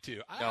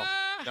 5-2.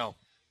 No.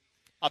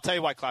 I'll tell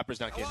you why Clapper's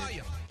not getting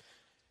injured.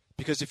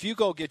 Because if you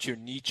go get your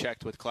knee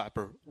checked with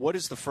Clapper, what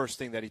is the first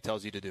thing that he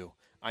tells you to do?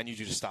 I need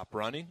you to stop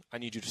running. I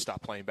need you to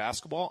stop playing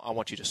basketball. I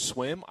want you to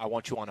swim. I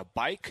want you on a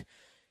bike.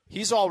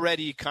 He's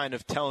already kind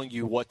of telling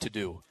you what to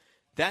do.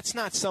 That's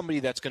not somebody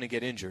that's going to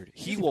get injured.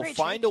 He will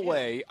find a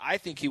way. I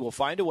think he will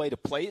find a way to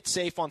play it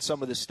safe on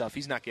some of this stuff.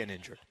 He's not getting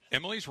injured.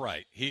 Emily's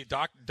right.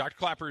 Dr.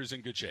 Clapper is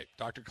in good shape.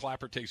 Dr.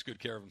 Clapper takes good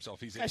care of himself.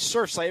 He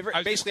surfs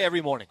basically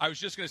every morning. I was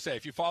just going to say,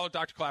 if you follow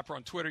Dr. Clapper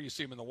on Twitter, you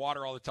see him in the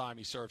water all the time.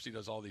 He surfs. He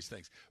does all these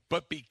things.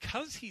 But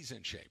because he's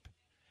in shape,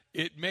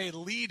 it may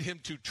lead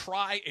him to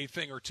try a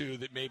thing or two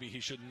that maybe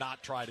he should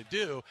not try to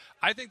do.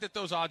 I think that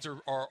those odds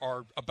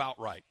are about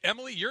right.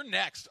 Emily, you're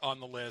next on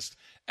the list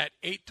at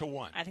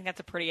 8-1. I think that's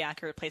a pretty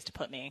accurate place to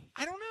put me.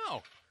 I don't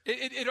know.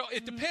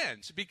 It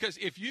depends, because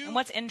if you... And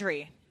what's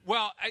injury?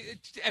 Well,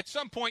 at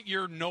some point,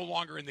 you're no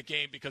longer in the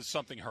game because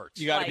something hurts.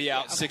 You got to be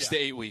out 6 to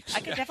 8 weeks.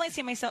 I could definitely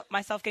see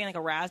myself getting like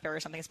a raspberry or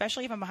something,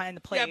 especially if I'm behind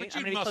the plate. Yeah, but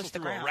you'd muscle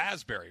through a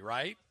raspberry,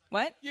 right?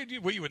 What? You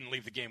wouldn't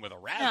leave the game with a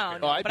raspberry.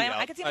 No, but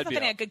I could see myself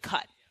getting a good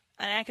cut.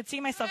 And I could see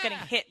myself getting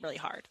hit really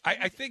hard.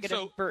 I think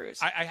so. A bruise.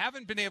 I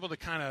haven't been able to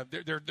kind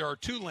of – there are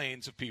two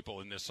lanes of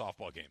people in this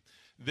softball game.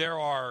 There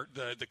are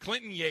the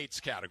Clinton Yates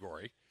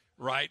category,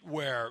 right,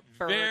 where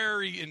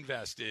very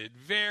invested,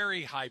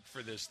 very hyped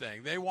for this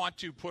thing. They want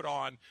to put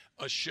on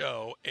a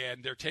show,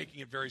 and they're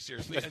taking it very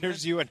seriously. And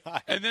there's you and I.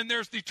 And then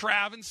there's the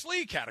Trav and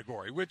Slee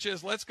category, which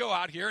is let's go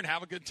out here and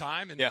have a good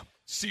time and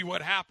see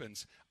what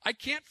happens. I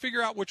can't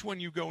figure out which one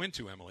you go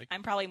into, Emily.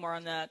 I'm probably more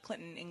on the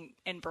Clinton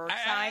and Berg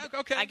side.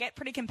 Okay. I get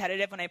pretty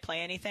competitive when I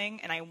play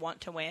anything, and I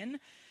want to win.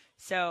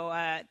 So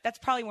that's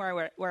probably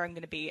where I'm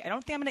going to be. I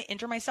don't think I'm going to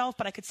injure myself,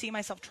 but I could see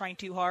myself trying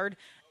too hard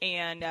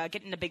and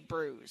getting a big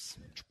bruise.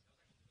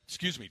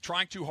 Excuse me,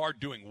 trying too hard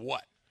doing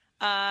what?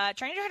 Trying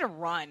too hard to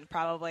run,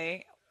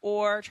 probably,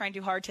 or trying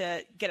too hard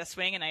to get a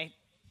swing, and I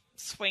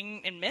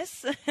swing and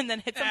miss and then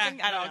hit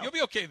something. I don't know. You'll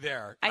be okay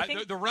there. I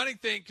think the running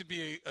thing could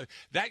be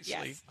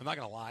actually. Yes. I'm not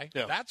going to lie.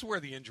 Yeah. That's where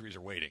the injuries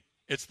are waiting.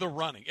 It's the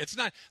running. It's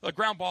not the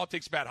ground ball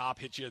takes a bad hop,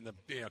 hit you in the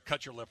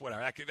cut your lip,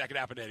 whatever. That could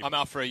happen to anyone. I'm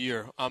out for a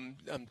year. I'm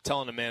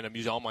telling Amanda I'm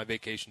using all my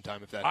vacation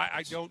time if that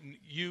happens. I don't.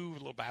 You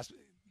little bastard.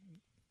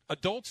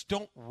 Adults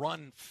don't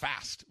run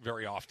fast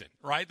very often,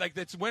 right? Like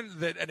that's when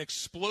an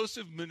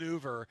explosive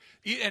maneuver,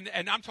 and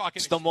I'm talking.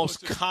 It's the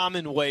most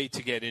common way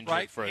to get injured,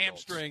 right? For adults.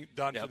 Hamstring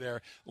done for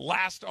there.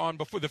 Last on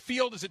before the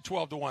field is at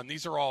 12-1.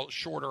 These are all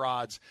shorter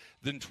odds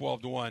than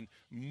 12-1.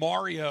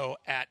 Mario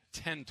at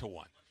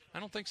 10-1. I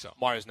don't think so.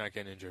 Mario's not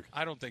getting injured.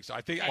 I don't think so.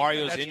 I think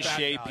Mario's that's in bad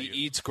shape. value. He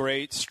eats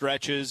great,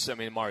 stretches. I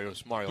mean, Mario.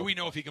 Do we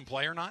know if he can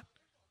play or not?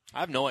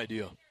 I have no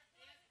idea.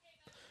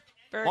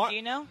 Berg, do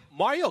you know?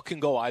 Mario can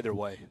go either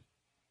way.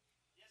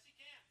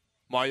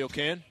 Mario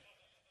can?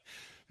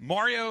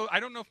 Mario, I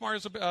don't know if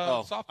Mario's a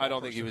softball I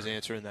don't think he person was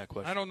answering that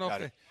question. I don't know.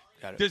 Got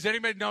it. Does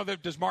anybody know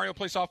that? Does Mario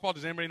play softball?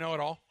 Does anybody know at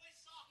all?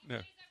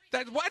 No.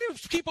 Why do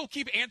people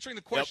keep answering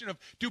the question of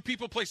do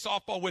people play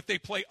softball if they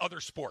play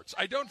other sports?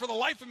 For the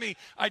life of me,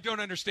 I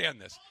don't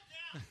understand this.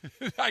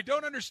 I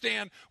don't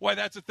understand why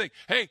that's a thing.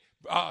 Hey,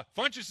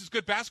 Funchess is a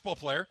good basketball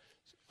player.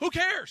 Who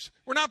cares?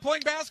 We're not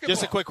playing basketball.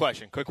 Just a quick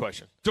question.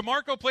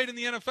 DeMarco played in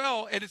the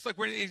NFL, and it's like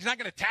he's not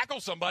going to tackle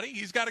somebody.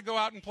 He's got to go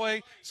out and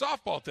play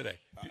softball today.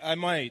 I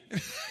might.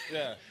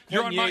 Yeah.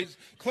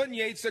 Clinton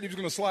Yates said he was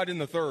going to slide in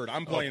the third.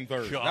 I'm playing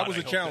third. God, that was a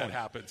I hope challenge. That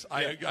happens.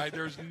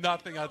 There's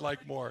nothing I'd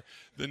like more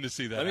than to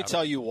see that. Let me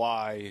tell you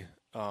why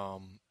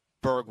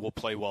Berg will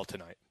play well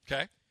tonight.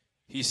 Okay.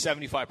 He's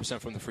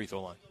 75% from the free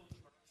throw line.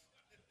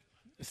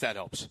 If that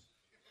helps.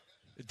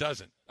 It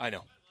doesn't. I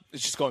know.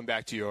 It's just going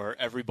back to your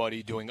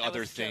everybody doing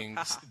other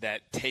things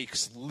that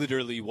takes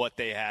literally what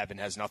they have and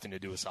has nothing to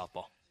do with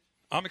softball.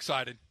 I'm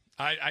excited.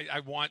 I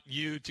want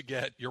you to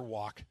get your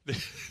walk.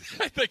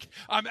 I think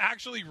I'm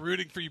actually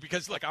rooting for you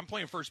because, like, I'm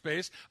playing first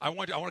base. I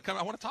want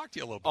to talk to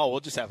you a little bit. Oh, we'll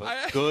just have a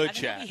good I think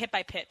chat. he'll be hit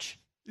by pitch.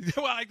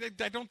 Well, I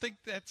don't think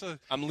that's a.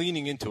 I'm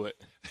leaning into it.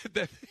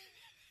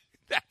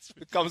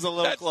 It comes a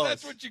little close.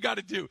 That's what you got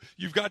to do.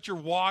 You've got your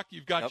walk.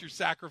 You've got your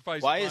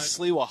sacrifice. Why is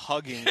Sliwa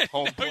hugging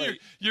home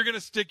plate? You're going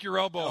to stick your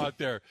elbow out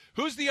there.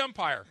 Who's the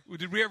umpire?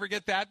 Did we ever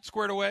get that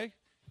squared away?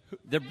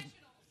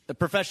 The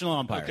professional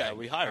umpire. Okay,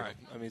 we hired him.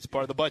 I mean, it's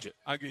part of the budget.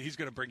 He's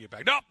going to bring you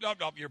back. Nope.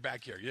 You're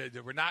back here.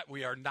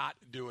 We are not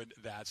doing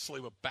that.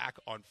 Sliwa back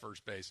on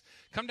first base.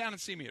 Come down and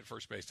see me at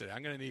first base today.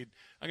 I'm going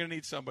to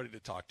need somebody to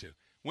talk to.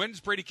 When's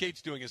Brady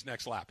Cates doing his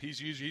next lap? He's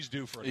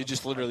due for. He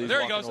just literally.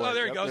 There he goes. Away. Oh,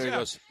 there he goes. There yeah. he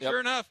goes.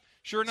 Yep.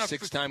 Sure enough.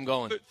 6th time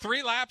going.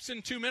 3 laps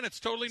in 2 minutes.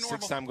 Totally normal.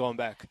 6th time going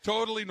back.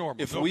 Totally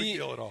normal. No big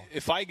deal at all.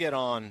 If I get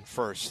on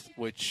first,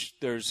 which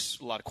there's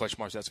a lot of question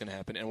marks that's going to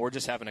happen, and we're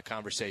just having a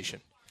conversation,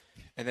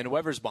 and then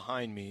whoever's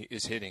behind me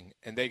is hitting,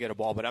 and they get a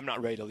ball, but I'm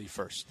not ready to leave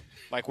first.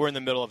 Like we're in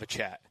the middle of a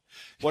chat.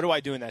 What do I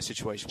do in that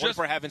situation? What if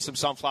we're having some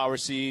sunflower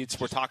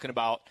seeds? We're talking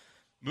about.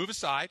 Move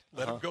aside,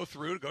 let him go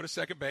through, go to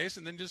second base,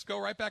 and then just go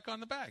right back on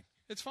the bag.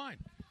 It's fine.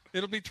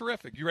 It'll be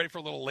terrific. You ready for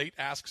a little late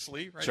Ask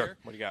Slee right Sure. here?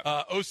 What do you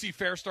got? OC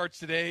Fair starts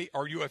today.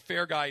 Are you a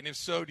fair guy? And if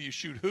so, do you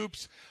shoot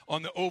hoops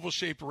on the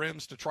oval-shaped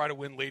rims to try to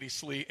win Lady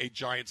Slee a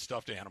giant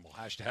stuffed animal?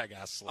 #Ask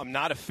Slee. I'm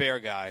not a fair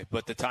guy,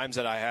 but the times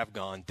that I have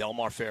gone, Del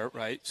Mar Fair,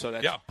 right? So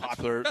that's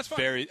popular, that's fine.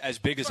 very as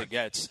big as it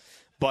gets.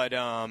 But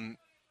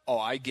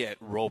I get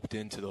roped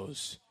into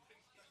those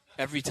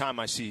every time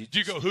I see. Do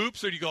you go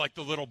hoops or do you go like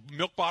the little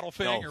milk bottle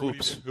thing? No, or hoops.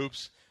 What do you do?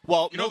 Hoops.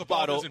 Well, you know the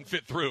ball doesn't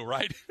fit through,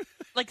 right?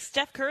 Like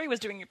Steph Curry was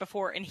doing it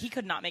before, and he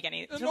could not make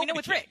any. So we know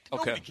it's rigged.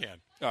 Okay. Nobody can.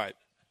 All right.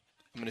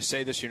 I'm going to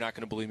say this. You're not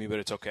going to believe me, but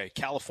it's okay.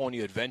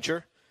 California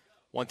Adventure.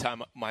 One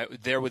time,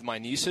 there with my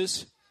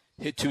nieces,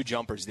 hit 2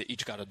 jumpers. They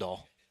each got a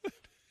doll. It'll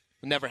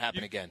never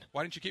happen again.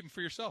 Why didn't you keep them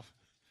for yourself?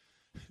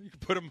 You can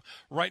put them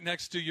right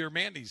next to your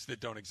Mandy's that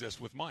don't exist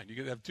with mine. You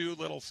can have 2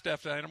 little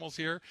stuffed animals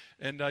here,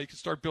 and you can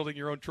start building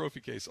your own trophy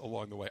case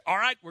along the way. All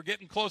right, we're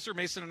getting closer.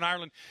 Mason and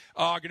Ireland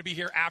are going to be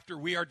here after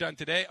we are done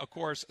today. Of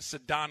course,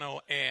 Sedano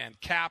and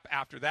Cap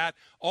after that.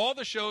 All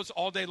the shows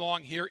all day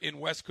long here in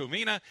West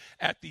Covina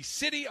at the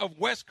City of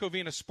West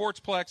Covina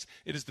Sportsplex.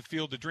 It is the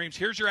Field of Dreams.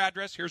 Here's your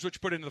address. Here's what you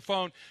put into the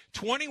phone.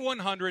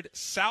 2100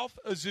 South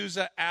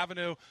Azusa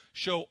Avenue.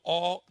 Show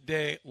all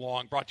day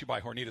long. Brought to you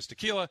by Hornitos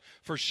Tequila.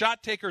 For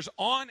shot takers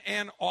on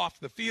and off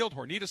the field,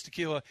 Hornitos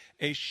Tequila,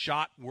 a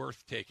shot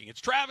worth taking.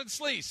 It's Travis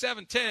Slee,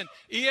 710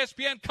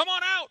 ESPN. Come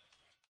on out.